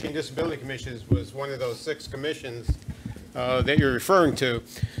the Aging and Disability Commission was one of those 6 commissions that you're referring to.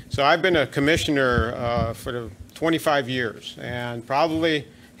 So I've been a commissioner for 25 years, and probably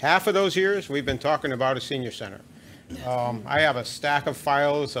half of those years, we've been talking about a senior center. I have a stack of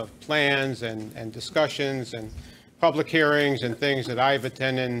files of plans and discussions and public hearings and things that I've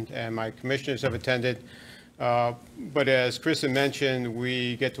attended and my commissioners have attended. But as Kristen mentioned,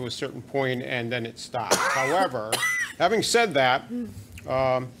 we get to a certain point and then it stops. However, having said that,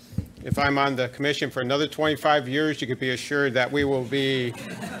 if I'm on the commission for another 25 years, you could be assured that we will be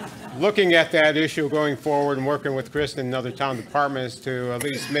looking at that issue going forward and working with Kristen and other town departments to at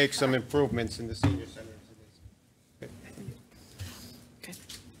least make some improvements in the senior centers.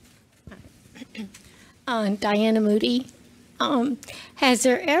 Diana Moody. Has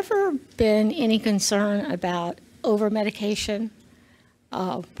there ever been any concern about over-medication,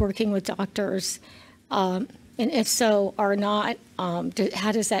 working with doctors? And if so, or not,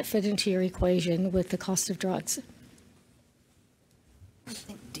 how does that fit into your equation with the cost of drugs? I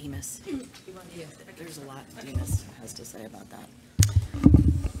think Demas. There's a lot Demas has to say about that.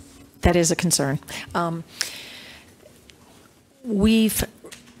 That is a concern.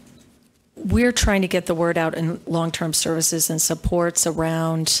 We're trying to get the word out in long-term services and supports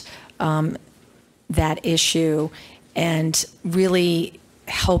around that issue and really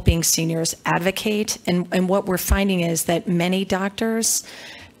helping seniors advocate. And what we're finding is that many doctors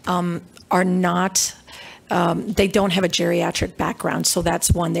are not, they don't have a geriatric background. So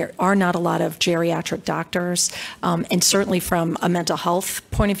that's one. There are not a lot of geriatric doctors. And certainly from a mental health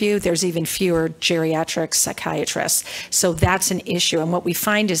point of view, there's even fewer geriatric psychiatrists. So that's an issue. And what we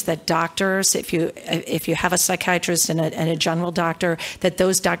find is that doctors, if you have a psychiatrist and a general doctor, that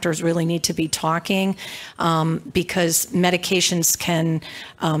those doctors really need to be talking because medications can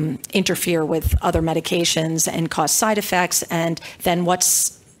interfere with other medications and cause side effects. And then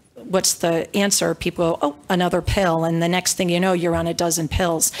what's the answer? People go, oh, another pill, and the next thing you know, you're on a dozen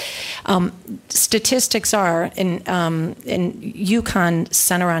pills. Statistics are in UConn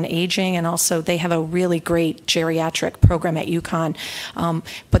Center on Aging, and also they have a really great geriatric program at UConn.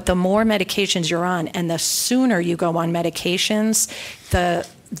 But the more medications you're on, and the sooner you go on medications, the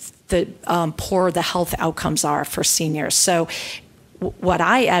poorer the health outcomes are for seniors. So what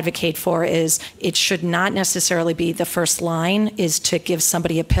I advocate for is it should not necessarily be the first line is to give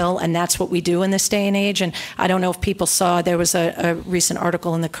somebody a pill, and that's what we do in this day and age. And I don't know if people saw, there was a recent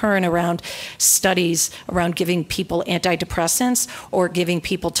article in the Current around studies around giving people antidepressants or giving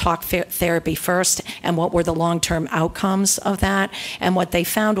people talk therapy first, and what were the long-term outcomes of that. And what they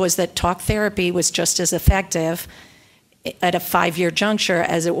found was that talk therapy was just as effective at a 5-year juncture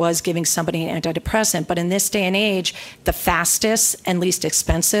as it was giving somebody an antidepressant. But in this day and age, the fastest and least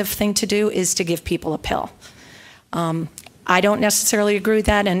expensive thing to do is to give people a pill. I don't necessarily agree with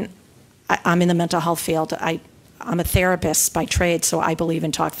that, and I'm in the mental health field. I'm a therapist by trade, so I believe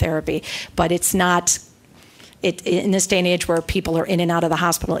in talk therapy, but it's not, in this day and age where people are in and out of the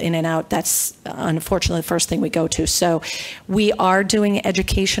hospital, in and out, that's unfortunately the first thing we go to. So we are doing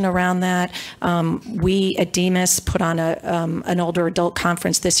education around that. We at Demas put on an older adult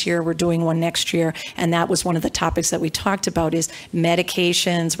conference this year. We're doing one next year, and that was one of the topics that we talked about is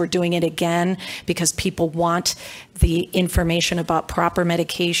medications. We're doing it again because people want the information about proper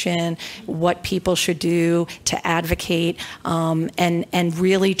medication, what people should do to advocate, and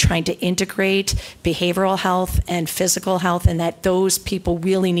really trying to integrate behavioral health and physical health, and that those people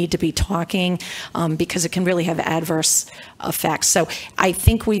really need to be talking because it can really have adverse effects. So I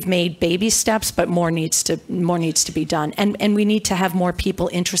think we've made baby steps, but more needs to be done, and we need to have more people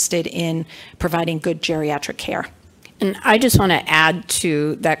interested in providing good geriatric care. And I just want to add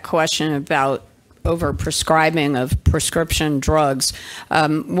to that question about over-prescribing of prescription drugs.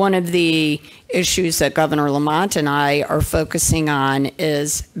 One of the issues that Governor Lamont and I are focusing on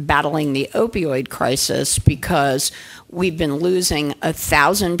is battling the opioid crisis, because we've been losing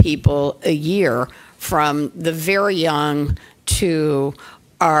 1,000 people a year from the very young to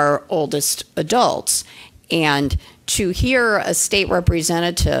our oldest adults. And to hear a state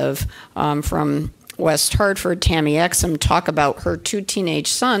representative from West Hartford, Tammy Exum, talk about her 2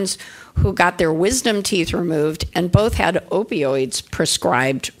 teenage sons who got their wisdom teeth removed and both had opioids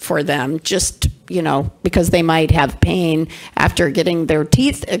prescribed for them, just, because they might have pain after getting their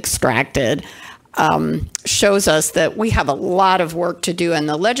teeth extracted, shows us that we have a lot of work to do. And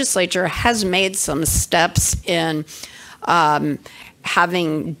the legislature has made some steps in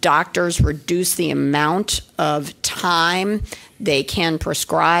having doctors reduce the amount of time they can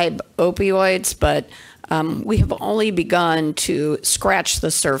prescribe opioids, but we have only begun to scratch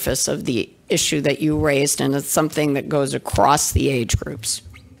the surface of the issue that you raised, and it's something that goes across the age groups.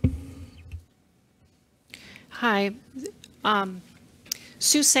 Hi.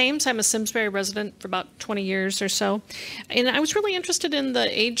 Sue Sames. I'm a Simsbury resident for about 20 years or so. And I was really interested in the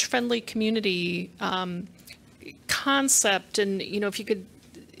age-friendly community concept, and if you could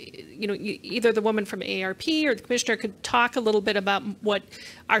either the woman from AARP or the commissioner could talk a little bit about what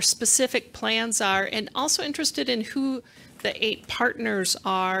our specific plans are, and also interested in who the 8 partners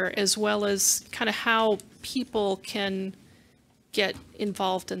are, as well as kind of how people can get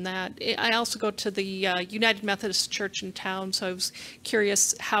involved in that. I also go to the United Methodist Church in town, so I was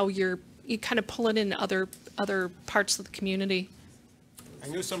curious how you kind of pull it in other parts of the community. I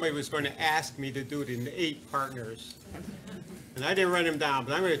knew somebody was going to ask me to do it in the 8 partners, and I didn't write them down,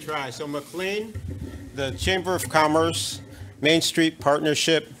 but I'm going to try. So McLean, the Chamber of Commerce, Main Street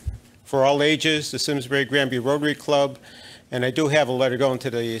Partnership for All Ages, the Simsbury Granby Rotary Club, and I do have a letter going to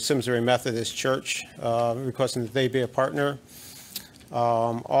the Simsbury Methodist Church requesting that they be a partner.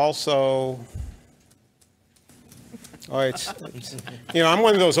 Also, it's, I'm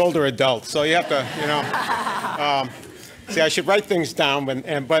one of those older adults, so you have to, see, I should write things down, but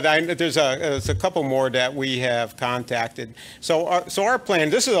there's a couple more that we have contacted. So our plan,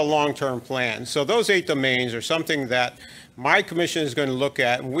 this is a long-term plan. So those 8 domains are something that my commission is going to look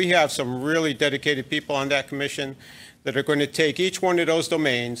at, and we have some really dedicated people on that commission that are going to take each one of those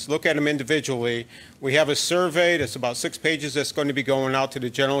domains, look at them individually. We have a survey that's about 6 pages that's going to be going out to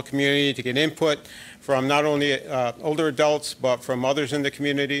the general community to get input from not only older adults, but from others in the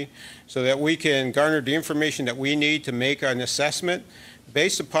community, so that we can garner the information that we need to make an assessment.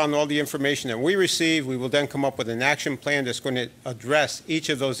 Based upon all the information that we receive, we will then come up with an action plan that's going to address each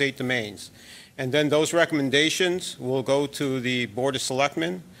of those 8 domains. And then those recommendations will go to the Board of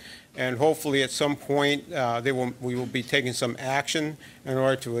Selectmen, and hopefully at some point we will be taking some action in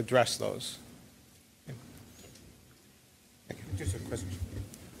order to address those. Just a question.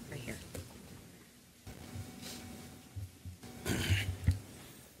 Right here.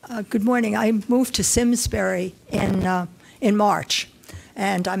 Good morning. I moved to Simsbury in March,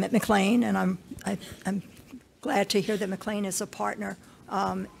 and I'm at McLean, and I'm glad to hear that McLean is a partner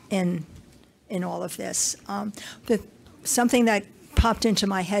in all of this. Something that popped into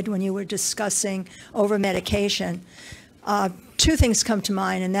my head when you were discussing over-medication, 2 things come to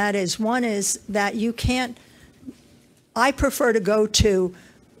mind, and that is, one is that you can't, I prefer to go to,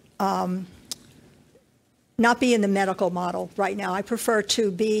 not be in the medical model right now. I prefer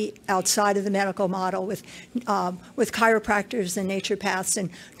to be outside of the medical model with chiropractors and naturopaths and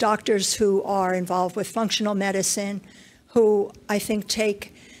doctors who are involved with functional medicine, who I think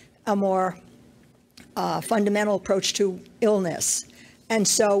take a more fundamental approach to illness. And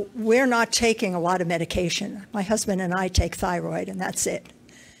so we're not taking a lot of medication. My husband and I take thyroid, and that's it.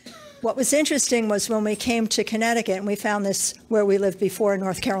 What was interesting was when we came to Connecticut, and we found this where we lived before in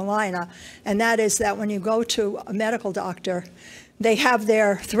North Carolina, and that is that when you go to a medical doctor, they have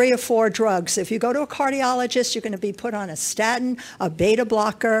their 3 or 4 drugs. If you go to a cardiologist, you're going to be put on a statin, a beta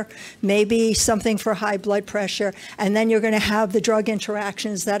blocker, maybe something for high blood pressure, and then you're going to have the drug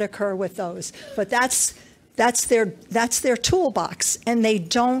interactions that occur with those. But that's their toolbox, and they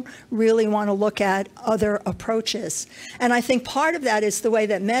don't really want to look at other approaches. And I think part of that is the way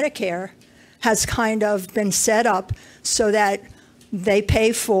that Medicare has kind of been set up so that they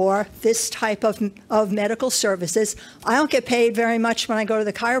pay for this type of medical services. I don't get paid very much when I go to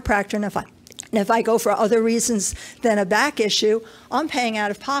the chiropractor, and if I go for other reasons than a back issue, I'm paying out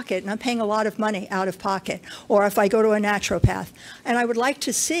of pocket, and I'm paying a lot of money out of pocket, or if I go to a naturopath. And I would like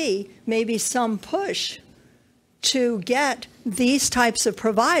to see maybe some push to get these types of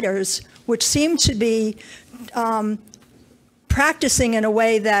providers, which seem to be practicing in a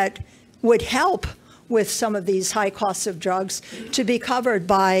way that would help with some of these high costs of drugs, to be covered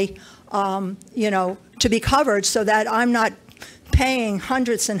by, to be covered so that I'm not paying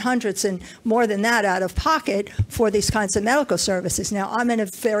hundreds and hundreds and more than that out of pocket for these kinds of medical services. Now, I'm in a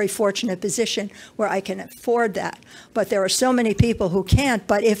very fortunate position where I can afford that, but there are so many people who can't.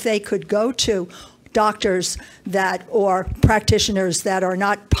 But if they could go to doctors or practitioners that are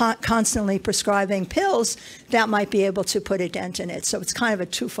not constantly prescribing pills, that might be able to put a dent in it. So it's kind of a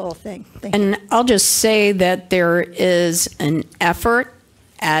twofold thing. Thank you. And I'll just say that there is an effort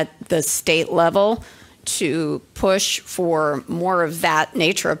at the state level to push for more of that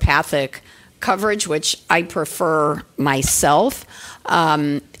naturopathic coverage, which I prefer myself.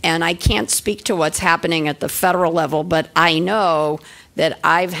 And I can't speak to what's happening at the federal level, but I know that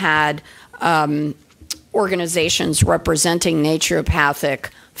I've had organizations representing naturopathic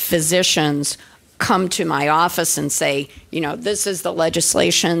physicians come to my office and say, this is the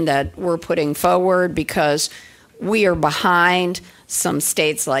legislation that we're putting forward because we are behind some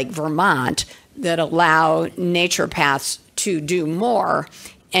states like Vermont that allow naturopaths to do more,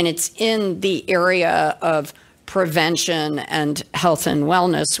 and it's in the area of prevention and health and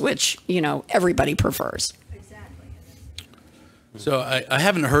wellness, which everybody prefers. So I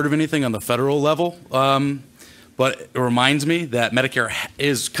haven't heard of anything on the federal level, but it reminds me that Medicare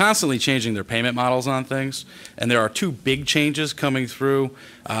is constantly changing their payment models on things, and there are two big changes coming through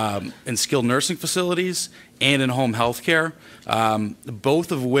in skilled nursing facilities and in home health care,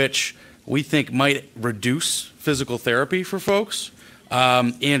 both of which we think might reduce physical therapy for folks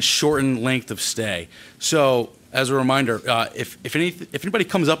and shorten length of stay. So as a reminder, if anybody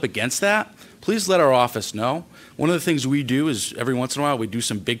comes up against that, please let our office know. One of the things we do is every once in a while we do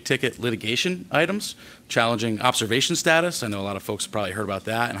some big ticket litigation items, challenging observation status. I know a lot of folks have probably heard about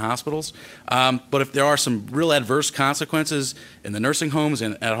that in hospitals. But if there are some real adverse consequences in the nursing homes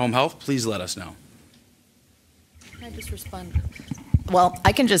and at home health, please let us know. Can I just respond? Well,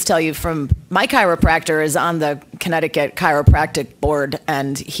 I can just tell you from my chiropractor is on the Connecticut Chiropractic Board,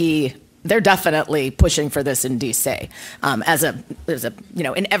 and they're definitely pushing for this in DC. In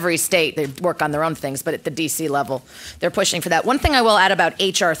every state they work on their own things, but at the DC level, they're pushing for that. One thing I will add about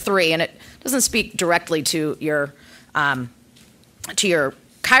HR 3, and it doesn't speak directly to your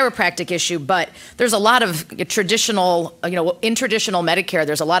chiropractic issue, but there's a lot of traditional, in traditional Medicare,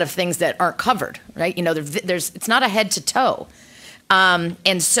 there's a lot of things that aren't covered, right? It's not a head to toe.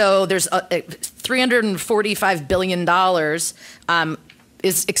 And so there's $345 billion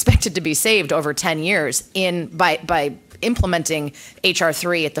is expected to be saved over 10 years by implementing HR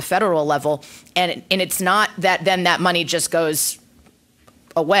 3 at the federal level. And it's not that then that money just goes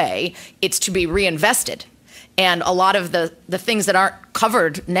away. It's to be reinvested. And a lot of the things that aren't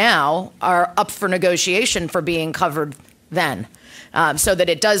covered now are up for negotiation for being covered then. So that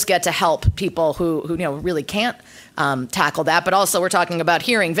it does get to help people who really can't tackle that. But also we're talking about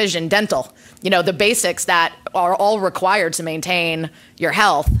hearing, vision, dental, the basics that are all required to maintain your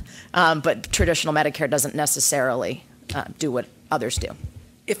health. But traditional Medicare doesn't necessarily do what others do.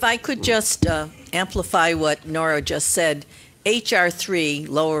 If I could just amplify what Nora just said, HR 3,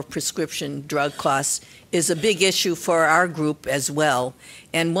 lower prescription drug costs, is a big issue for our group as well.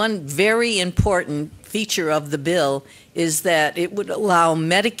 And one very important feature of the bill is that it would allow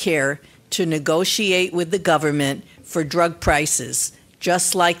Medicare to negotiate with the government for drug prices,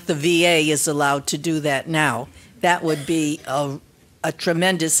 just like the VA is allowed to do that now. That would be a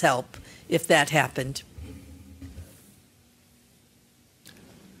tremendous help if that happened.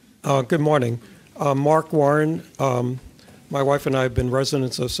 Good morning. Mark Warren. My wife and I have been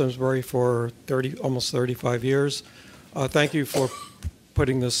residents of Simsbury for almost 35 years. Thank you for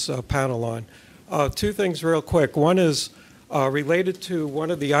putting this panel on. Two things real quick. One is related to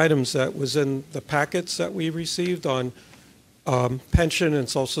one of the items that was in the packets that we received on pension and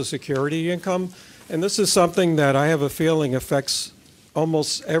Social Security income. And this is something that I have a feeling affects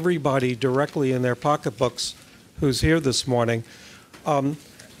almost everybody directly in their pocketbooks who's here this morning.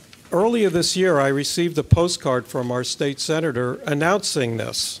 Earlier this year, I received a postcard from our state senator announcing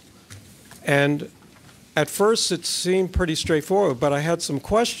this. And at first, it seemed pretty straightforward, but I had some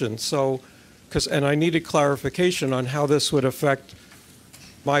questions. And I needed clarification on how this would affect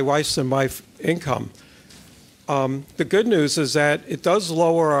my wife's and my income. The good news is that it does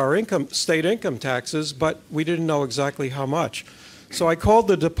lower our state income taxes, but we didn't know exactly how much. So I called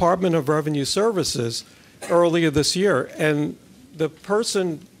the Department of Revenue Services earlier this year, and the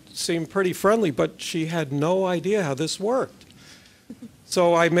person seemed pretty friendly, but she had no idea how this worked.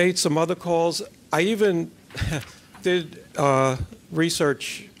 So I made some other calls. I even did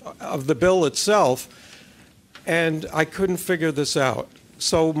research of the bill itself, and I couldn't figure this out.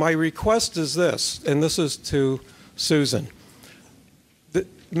 So my request is this, and this is to Susan.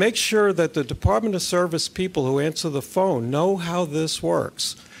 Make sure that the Department of Service people who answer the phone know how this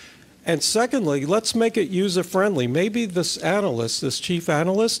works. And secondly, let's make it user-friendly. Maybe this analyst, this chief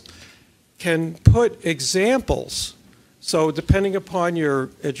analyst, can put examples. So depending upon your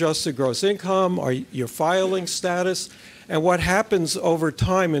adjusted gross income or your filing status and what happens over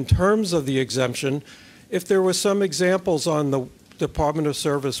time in terms of the exemption, if there were some examples on the Department of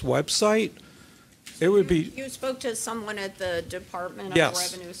Service website, it would be... You spoke to someone at the Department of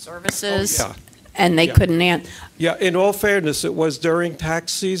Yes. Revenue Services? Oh, yeah. And they couldn't answer. Yeah, in all fairness, it was during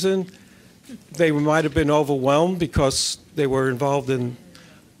tax season. They might have been overwhelmed because they were involved in,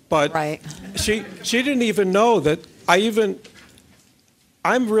 but right. She didn't even know that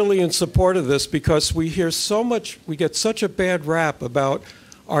I'm really in support of this because we hear so much, we get such a bad rap about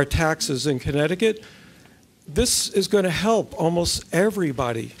our taxes in Connecticut. This is going to help almost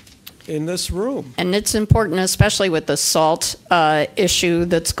everybody in this room. And it's important, especially with the salt issue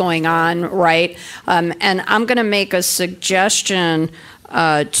that's going on, right? And I'm going to make a suggestion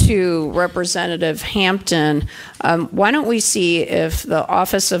to Representative Hampton. Why don't we see if the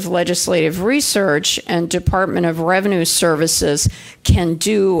Office of Legislative Research and Department of Revenue Services can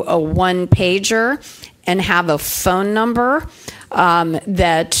do a one-pager and have a phone number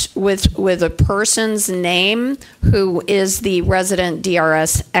that with a person's name who is the resident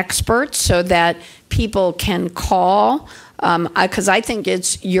DRS expert, so that people can call, because I think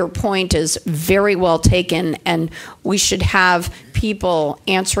your point is very well taken, and we should have people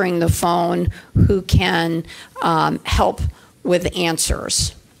answering the phone who can help with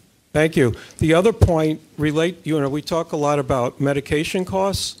answers. Thank you. The other point we talk a lot about medication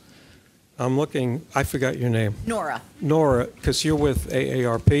costs. I'm looking, I forgot your name. Nora. Nora, because you're with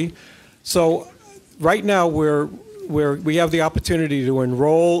AARP. So right now we have the opportunity to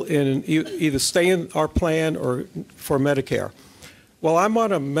enroll in either stay in our plan or for Medicare. Well, I'm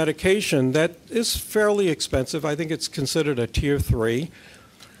on a medication that is fairly expensive. I think it's considered a tier 3.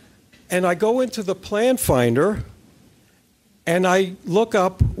 And I go into the plan finder and I look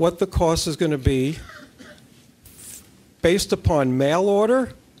up what the cost is going to be based upon mail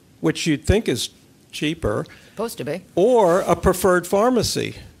order, which you'd think is cheaper. Supposed to be. Or a preferred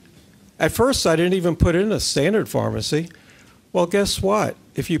pharmacy. At first, I didn't even put in a standard pharmacy. Well, guess what?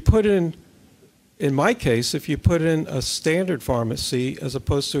 If you put in my case, if you put in a standard pharmacy as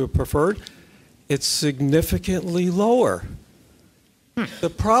opposed to a preferred, it's significantly lower.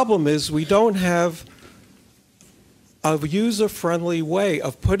 The problem is we don't have a user-friendly way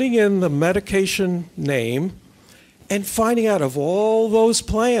of putting in the medication name and finding out of all those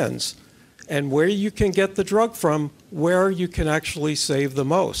plans and where you can get the drug from, where you can actually save the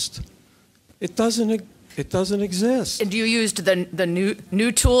most. It doesn't exist. And you used the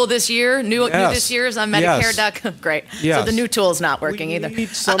new tool this year? New this year is on Medicare.com? Yes. Great. Yes. So the new tool is not working either. We need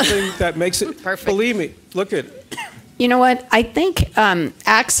something that makes it, perfect. Believe me, look at it. You know what? I think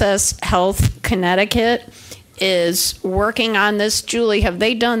Access Health Connecticut is working on this. Julie, have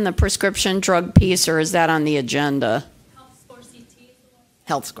they done the prescription drug piece, or is that on the agenda?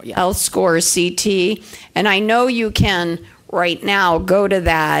 Health Score, yeah. Health Score CT. And I know you can right now go to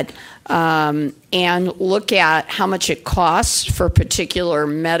that and look at how much it costs for particular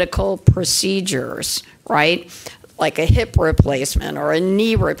medical procedures, right? Like a hip replacement or a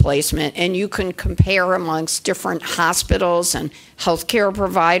knee replacement, and you can compare amongst different hospitals and healthcare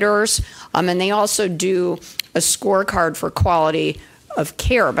providers. And they also do a scorecard for quality of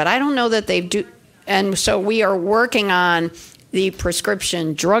care, but I don't know that they do. And so we are working on the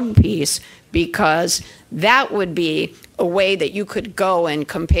prescription drug piece, because that would be a way that you could go and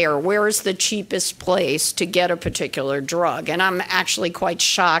compare where is the cheapest place to get a particular drug. And I'm actually quite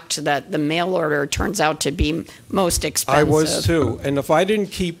shocked that the mail order turns out to be most expensive. I was too. And if I didn't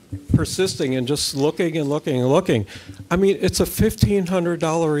keep persisting and just looking and looking and looking, I mean, it's a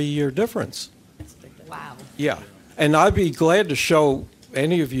 $1,500 a year difference. Wow. Yeah. And I'd be glad to show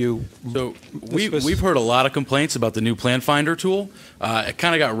any of you. So we've heard a lot of complaints about the new Plan Finder tool. It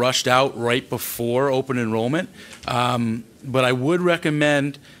kind of got rushed out right before open enrollment. But I would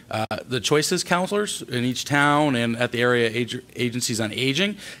recommend the choices counselors in each town and at the area agencies on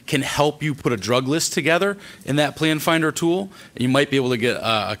aging can help you put a drug list together in that Plan Finder tool. And you might be able to get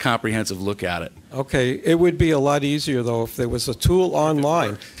a comprehensive look at it. Okay. It would be a lot easier, though, if there was a tool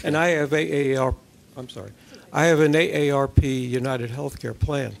online. And I have I have an AARP United Healthcare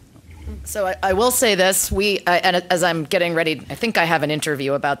plan. So I will say this, and as I'm getting ready, I think I have an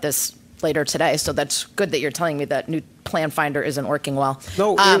interview about this later today, so that's good that you're telling me that new Plan Finder isn't working well.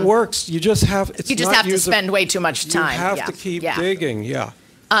 No, it works. You just have, you just have to spend way too much time. You have to keep digging, yeah.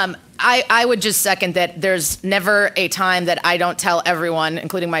 I would just second that there's never a time that I don't tell everyone,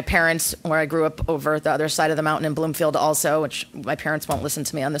 including my parents, where I grew up over the other side of the mountain in Bloomfield also, which my parents won't listen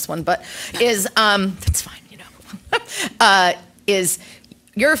to me on this one, but that's fine, you know, is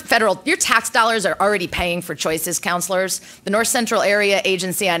your tax dollars are already paying for Choices counselors. The North Central Area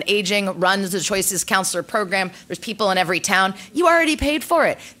Agency on Aging runs the Choices Counselor program. There's people in every town. You already paid for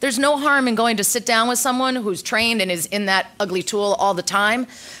it. There's no harm in going to sit down with someone who's trained and is in that ugly tool all the time.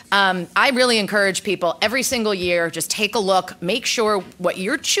 I really encourage people every single year, just take a look, make sure what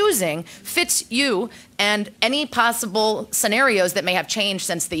you're choosing fits you and any possible scenarios that may have changed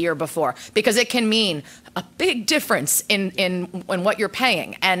since the year before, because it can mean a big difference in what you're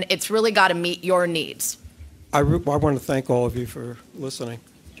paying, and it's really got to meet your needs. I want to thank all of you for listening.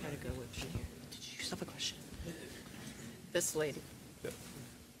 Try to go with you here. Did you have a question? This lady.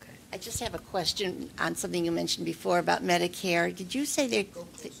 I just have a question on something you mentioned before about Medicare. Did you say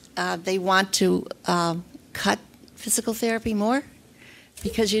they want to cut physical therapy more?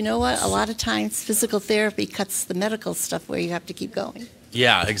 Because you know what? A lot of times physical therapy cuts the medical stuff where you have to keep going.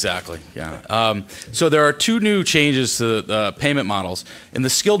 Yeah, exactly. Yeah. So there are two new changes to the payment models. In the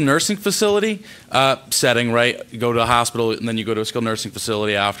skilled nursing facility setting, right, you go to a hospital and then you go to a skilled nursing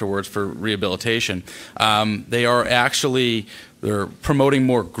facility afterwards for rehabilitation. They're promoting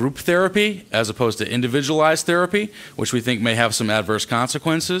more group therapy as opposed to individualized therapy, which we think may have some adverse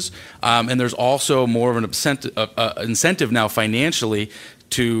consequences. And there's also more of an incentive now financially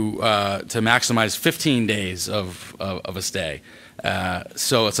to maximize 15 days of a stay.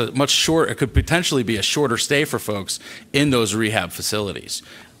 So it's a much short. It could potentially be a shorter stay for folks in those rehab facilities.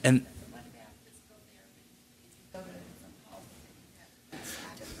 And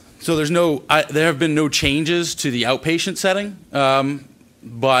so there have been no changes to the outpatient setting,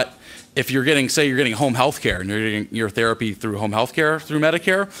 but if you're getting, say you're getting home health care and you're getting your therapy through home health care through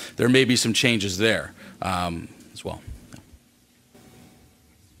Medicare, there may be some changes there as well.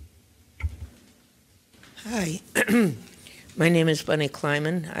 Hi, my name is Bunny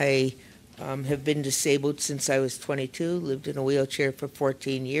Kleiman. I have been disabled since I was 22, lived in a wheelchair for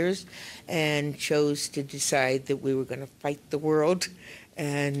 14 years, and chose to decide that we were going to fight the world,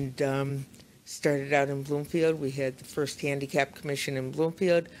 and started out in Bloomfield. We had the first handicap commission in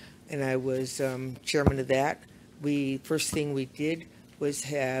Bloomfield, and I was chairman of that. First thing we did was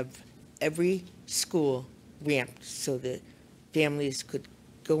have every school ramped so that families could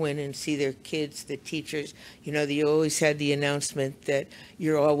go in and see their kids, the teachers. You know, they always had the announcement that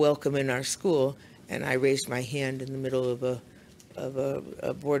you're all welcome in our school, and I raised my hand in the middle of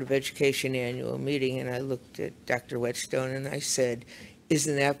a Board of Education annual meeting, and I looked at Dr. Whetstone and I said,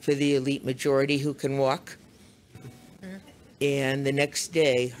 isn't that for the elite majority who can walk? And the next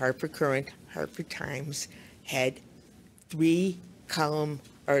day, Harper Current, Harper Times had 3-column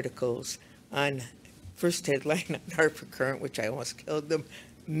articles on, first headline on Harper Current, which I almost killed them,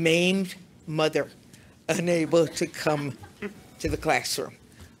 maimed mother unable to come to the classroom,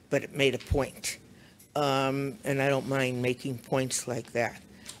 but it made a point. And I don't mind making points like that.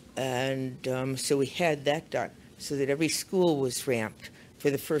 And so we had that done so that every school was ramped for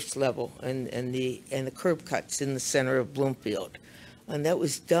the first level and the curb cuts in the center of Bloomfield. And that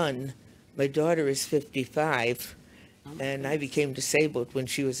was done. My daughter is 55, and I became disabled when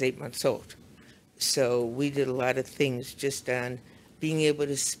she was 8 months old. So we did a lot of things just on being able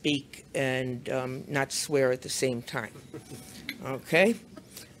to speak and not swear at the same time. Okay?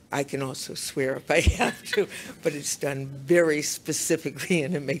 I can also swear if I have to, but it's done very specifically,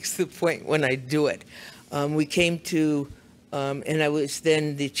 and it makes the point when I do it. We came to, and I was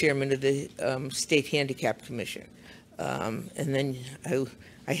then the chairman of the State Handicap Commission. And then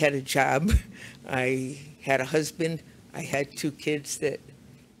I had a job. I had a husband. I had 2 kids that,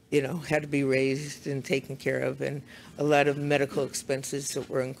 you know, had to be raised and taken care of, and a lot of medical expenses that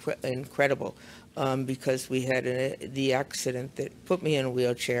were incredible. Because we had the accident that put me in a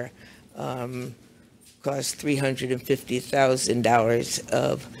wheelchair, cost $350,000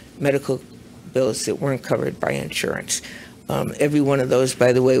 of medical bills that weren't covered by insurance. Every one of those,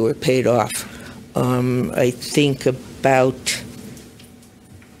 by the way, were paid off. I think about,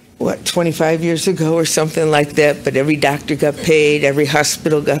 25 years ago or something like that, but every doctor got paid, every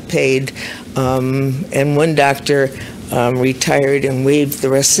hospital got paid, and one doctor retired and waived the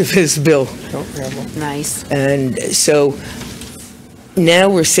rest of his bill. Nice. And so now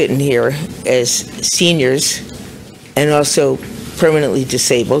we're sitting here as seniors and also permanently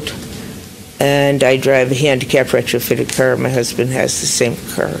disabled. And I drive a handicap retrofitted car. My husband has the same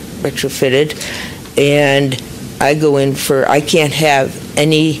car retrofitted. And I go in for, I can't have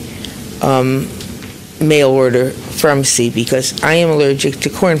any mail order pharmacy because I am allergic to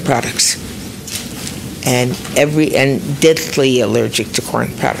corn products. And deathly allergic to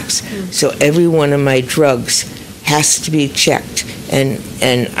corn products. So every one of my drugs has to be checked. And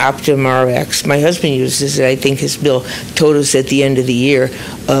Optum RX, my husband uses it. I think his bill totals at the end of the year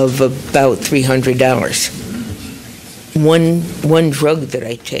of about $300. One drug that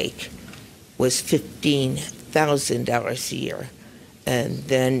I take was $15,000 a year, and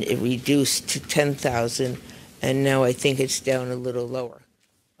then it reduced to $10,000, and now I think it's down a little lower.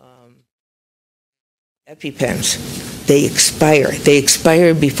 EpiPens, they expire. They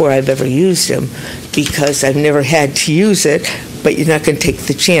expire before I've ever used them because I've never had to use it, but you're not going to take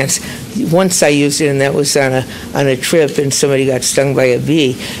the chance. Once I used it, and that was on a trip, and somebody got stung by a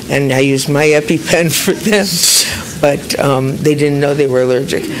bee, and I used my EpiPen for them, but they didn't know they were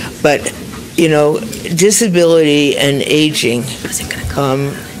allergic. But, you know, disability and aging,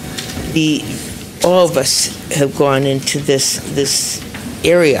 all of us have gone into this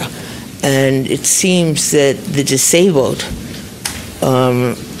area. And it seems that the disabled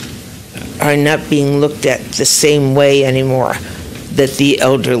are not being looked at the same way anymore. that the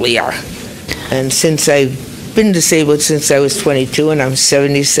elderly are. And since I've been disabled since I was 22, and I'm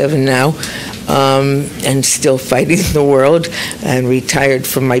 77 now, and still fighting the world, and retired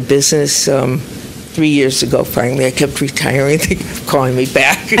from my business 3 years ago, finally. I kept retiring. They kept calling me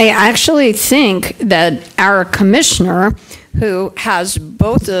back. I actually think that our commissioner, who has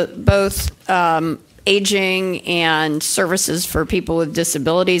both aging and services for people with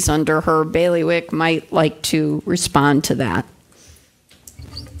disabilities under her bailiwick, might like to respond to that.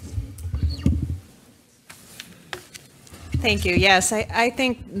 Thank you. Yes, I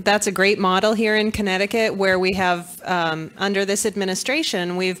think that's a great model here in Connecticut, where we have, under this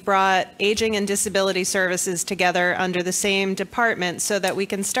administration, we've brought aging and disability services together under the same department so that we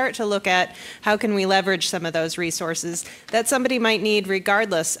can start to look at how can we leverage some of those resources that somebody might need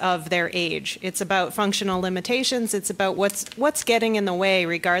regardless of their age. It's about functional limitations. It's about what's getting in the way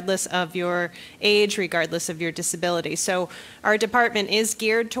regardless of your age, regardless of your disability. So our department is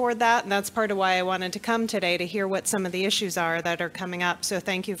geared toward that, and that's part of why I wanted to come today, to hear what some of the issues are that are coming up. So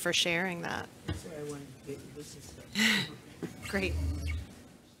thank you for sharing that. Great.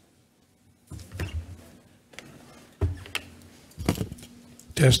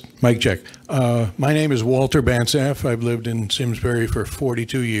 Test, mic check. My name is Walter Bansaff. I've lived in Simsbury for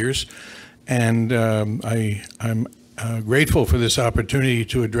 42 years, and I'm grateful for this opportunity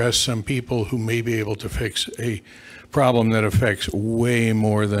to address some people who may be able to fix a problem that affects way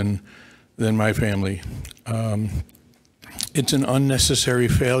more than my family. It's an unnecessary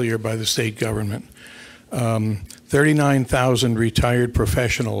failure by the state government. 39,000 retired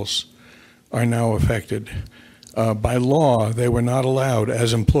professionals are now affected. By law, they were not allowed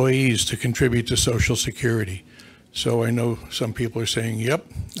as employees to contribute to Social Security. So I know some people are saying, yep,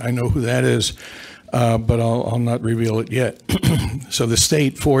 I know who that is, but I'll not reveal it yet. So the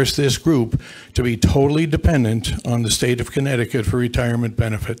state forced this group to be totally dependent on the state of Connecticut for retirement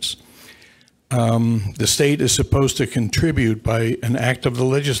benefits. The state is supposed to contribute by an act of the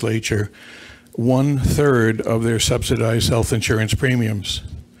legislature 1/3 of their subsidized health insurance premiums.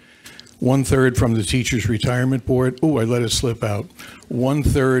 1/3 from the Teachers Retirement Board. Oh, I let it slip out.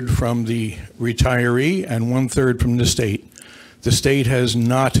 1/3 from the retiree and 1/3 from the state. The state has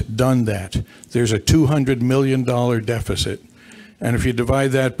not done that. There's a $200 million deficit. And if you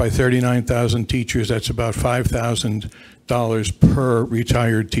divide that by 39,000 teachers, that's about $5,000 per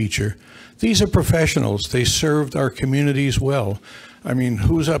retired teacher. These are professionals. They served our communities well. I mean,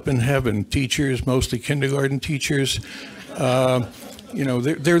 who's up in heaven? Teachers, mostly kindergarten teachers. You know,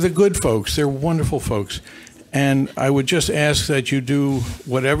 they're the good folks. They're wonderful folks. And I would just ask that you do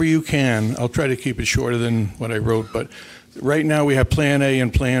whatever you can. I'll try to keep it shorter than what I wrote, but right now we have Plan A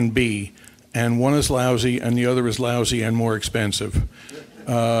and Plan B, and one is lousy and the other is lousy and more expensive.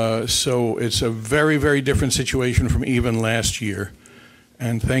 So it's a very, very different situation from even last year.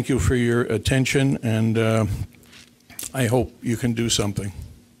 And thank you for your attention, and I hope you can do something.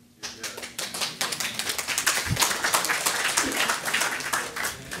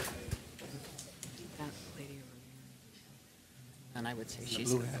 And I would say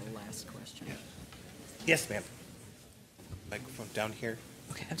she's the last question. Yes, ma'am. Microphone down here.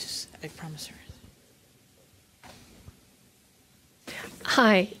 Okay, I promise her.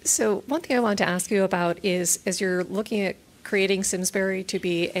 Hi. So one thing I wanted to ask you about is, as you're looking at creating Simsbury to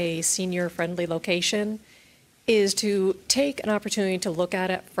be a senior-friendly location, is to take an opportunity to look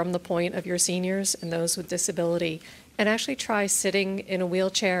at it from the point of your seniors and those with disability, and actually try sitting in a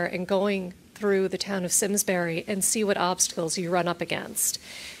wheelchair and going through the town of Simsbury and see what obstacles you run up against.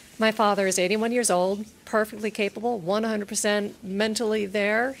 My father is 81 years old, perfectly capable, 100% mentally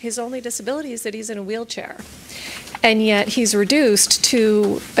there. His only disability is that he's in a wheelchair. And yet he's reduced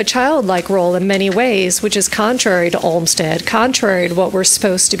to a childlike role in many ways, which is contrary to Olmsted, contrary to what we're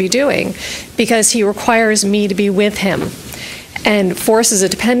supposed to be doing, because he requires me to be with him and forces a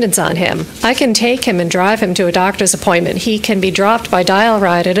dependence on him. I can take him and drive him to a doctor's appointment. He can be dropped by dial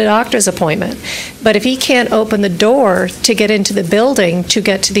ride at a doctor's appointment. But if he can't open the door to get into the building, to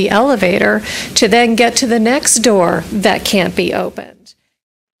get to the elevator, to then get to the next door that can't be opened.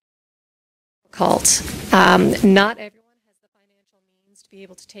 Not everyone has the financial means to be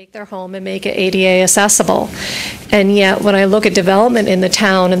able to take their home and make it ADA accessible. And yet when I look at development in the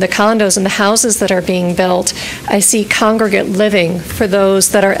town and the condos and the houses that are being built, I see congregate living for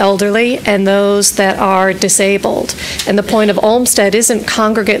those that are elderly and those that are disabled. And the point of Olmsted isn't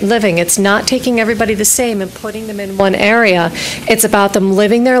congregate living. It's not taking everybody the same and putting them in one area. It's about them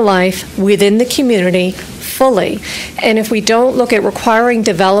living their life within the community, fully. And if we don't look at requiring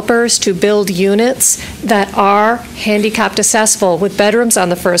developers to build units that are handicapped accessible with bedrooms on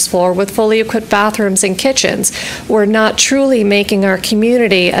the first floor with fully equipped bathrooms and kitchens, we're not truly making our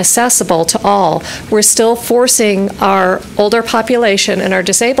community accessible to all. We're still forcing our older population and our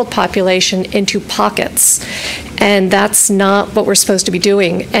disabled population into pockets. And that's not what we're supposed to be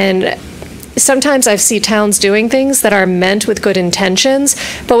doing. And sometimes I see towns doing things that are meant with good intentions,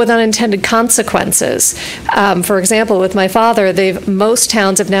 but with unintended consequences. For example, with my father, most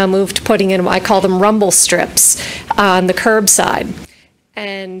towns have now moved to putting in, I call them rumble strips, on the curbside.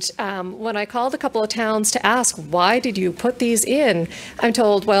 And when I called a couple of towns to ask, why did you put these in? I'm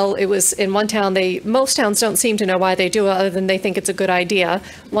told, well, it was in one town, most towns don't seem to know why they do it other than they think it's a good idea.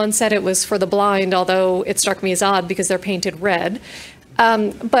 One said it was for the blind, although it struck me as odd because they're painted red.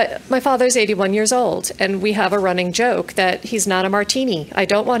 But my father's 81 years old, and we have a running joke that he's not a martini. I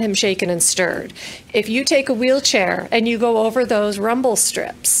don't want him shaken and stirred. If you take a wheelchair and you go over those rumble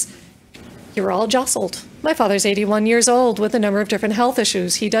strips, you're all jostled. My father's 81 years old with a number of different health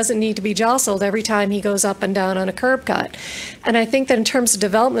issues. He doesn't need to be jostled every time he goes up and down on a curb cut. And I think that in terms of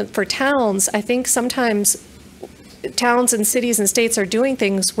development for towns, I think sometimes towns and cities and states are doing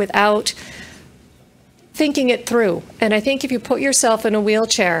things without thinking it through. And I think if you put yourself in a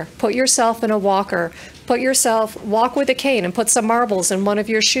wheelchair, put yourself in a walker, walk with a cane and put some marbles in one of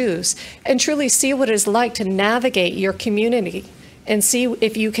your shoes and truly see what it is like to navigate your community and see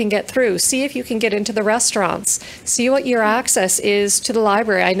if you can get through. See if you can get into the restaurants. See what your access is to the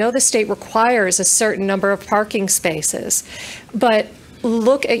library. I know the state requires a certain number of parking spaces, but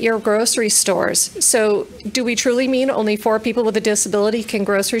look at your grocery stores. So do we truly mean only 4 people with a disability can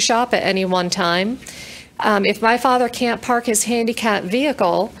grocery shop at any one time? If my father can't park his handicapped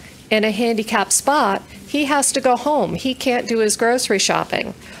vehicle in a handicapped spot, he has to go home. He can't do his grocery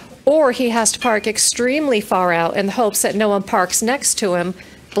shopping. Or he has to park extremely far out in the hopes that no one parks next to him,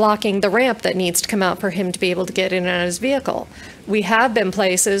 blocking the ramp that needs to come out for him to be able to get in and out of his vehicle. We have been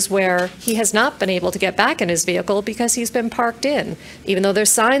places where he has not been able to get back in his vehicle because he's been parked in, even though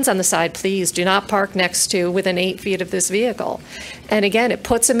there's signs on the side, please do not park next to within 8 feet of this vehicle. And again, it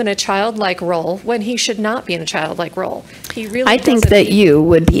puts him in a childlike role when he should not be in a childlike role. He really I think that you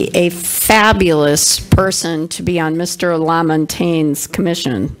would be a fabulous person to be on Mr. LaMontagne's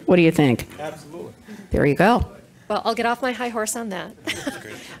commission. What do you think? Absolutely. There you go. Well, I'll get off my high horse on that.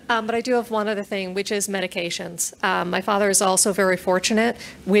 But I do have one other thing, which is medications. My father is also very fortunate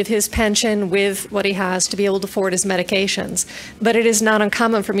with his pension, with what he has, to be able to afford his medications. But it is not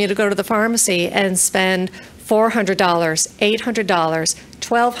uncommon for me to go to the pharmacy and spend $400, $800,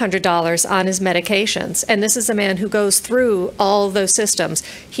 $1,200 on his medications. And this is a man who goes through all of those systems.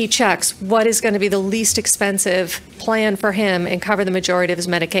 He checks what is going to be the least expensive plan for him and cover the majority of his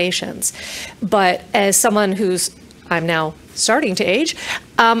medications. But as someone I'm now starting to age,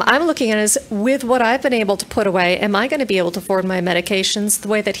 I'm looking at it as, with what I've been able to put away, am I going to be able to afford my medications the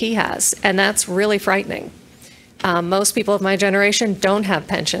way that he has? And that's really frightening. Most people of my generation don't have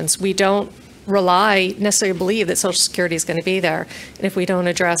pensions. We don't necessarily believe that Social Security is going to be there. And if we don't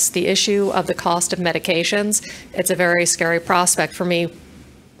address the issue of the cost of medications, it's a very scary prospect for me,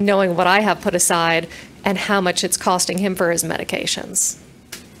 knowing what I have put aside and how much it's costing him for his medications.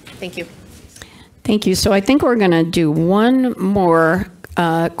 Thank you. Thank you. So I think we're going to do one more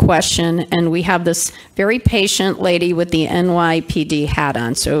question, and we have this very patient lady with the NYPD hat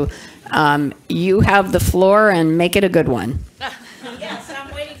on. So you have the floor, and make it a good one. Yes,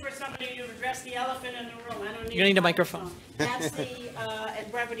 I'm waiting for somebody to address the elephant in the room. I don't need You need a microphone. That's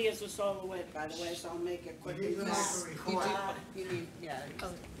and brevity is the soul of wit, by the way, so I'll make it quick.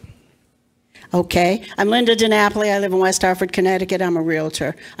 Okay, I'm Linda DiNapoli. I live in West Hartford, Connecticut. I'm a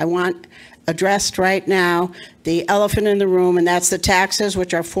realtor. I want addressed right now the elephant in the room, and that's the taxes,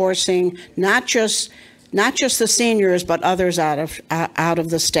 which are forcing not just the seniors, but others out of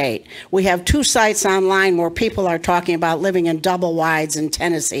the state. We have 2 sites online where people are talking about living in double wides in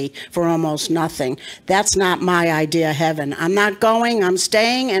Tennessee for almost nothing. That's not my idea of heaven. I'm not going, I'm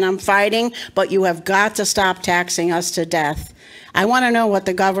staying, and I'm fighting, but you have got to stop taxing us to death. I want to know what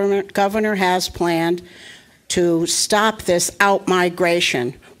the governor has planned to stop this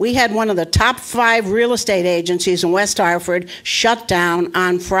out-migration. We had one of the top 5 real estate agencies in West Hartford shut down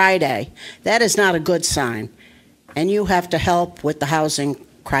on Friday. That is not a good sign. And you have to help with the housing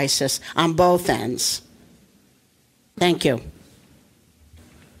crisis on both ends. Thank you.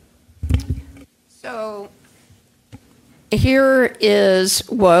 So here is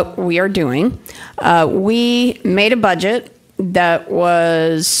what we are doing. We made a budget that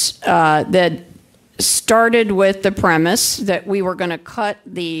was that started with the premise that we were going to cut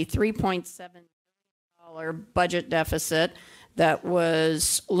the $3.7 million budget deficit that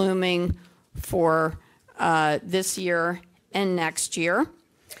was looming for this year and next year.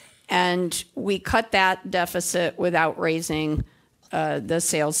 And we cut that deficit without raising the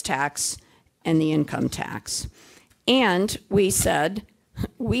sales tax and the income tax. And we said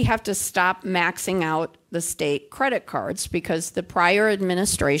we have to stop maxing out the state credit cards because the prior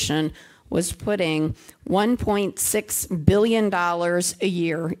administration was putting $1.6 billion a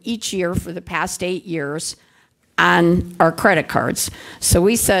year, each year for the past 8 years, on our credit cards. So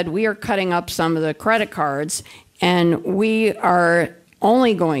we said we are cutting up some of the credit cards, and we are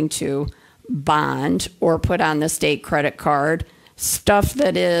only going to bond or put on the state credit card stuff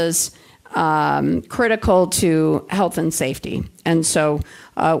that is critical to health and safety. And so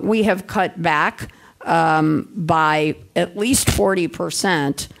we have cut back by at least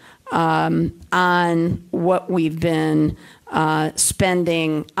 40% on what we've been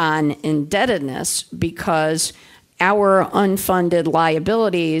spending on indebtedness because our unfunded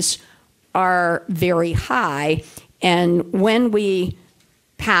liabilities are very high. And when we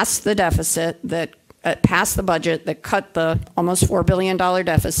passed the deficit that passed the budget that cut the almost $4 billion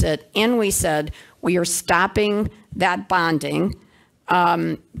deficit, and we said we are stopping that bonding,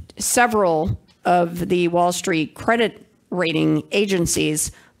 several of the Wall Street credit rating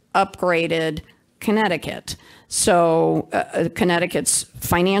agencies upgraded Connecticut, so Connecticut's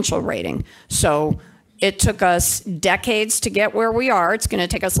financial rating. So it took us decades to get where we are. It's going to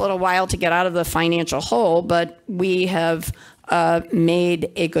take us a little while to get out of the financial hole, but we have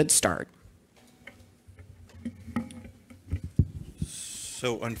made a good start.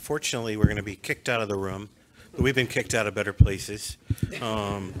 So unfortunately, we're going to be kicked out of the room, but we've been kicked out of better places.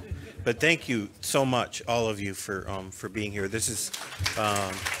 But thank you so much, all of you, for being here. This is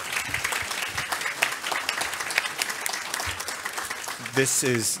this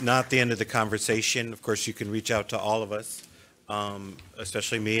is not the end of the conversation. Of course, you can reach out to all of us,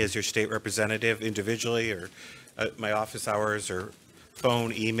 especially me as your state representative individually, or at my office hours, or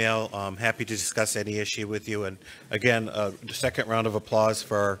phone, email. I'm happy to discuss any issue with you. And again, a second round of applause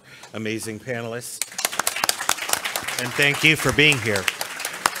for our amazing panelists. And thank you for being here.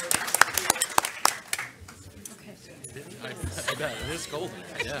 I bet it is golden.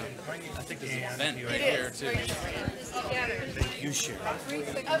 Yeah, I think there's a vent right here too. Thank you, Sharon.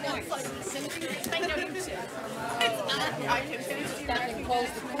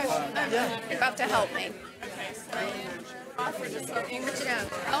 You're about to help me.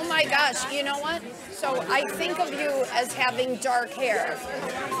 Oh my gosh, you know what? So I think of you as having dark hair.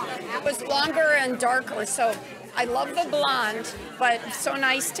 It was longer and darker, so I love the blonde, but so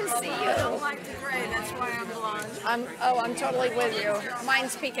nice to see you. I like the gray, that's why I'm blonde. I'm totally with you.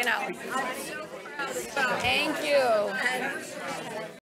 Mine's peeking out. Thank you.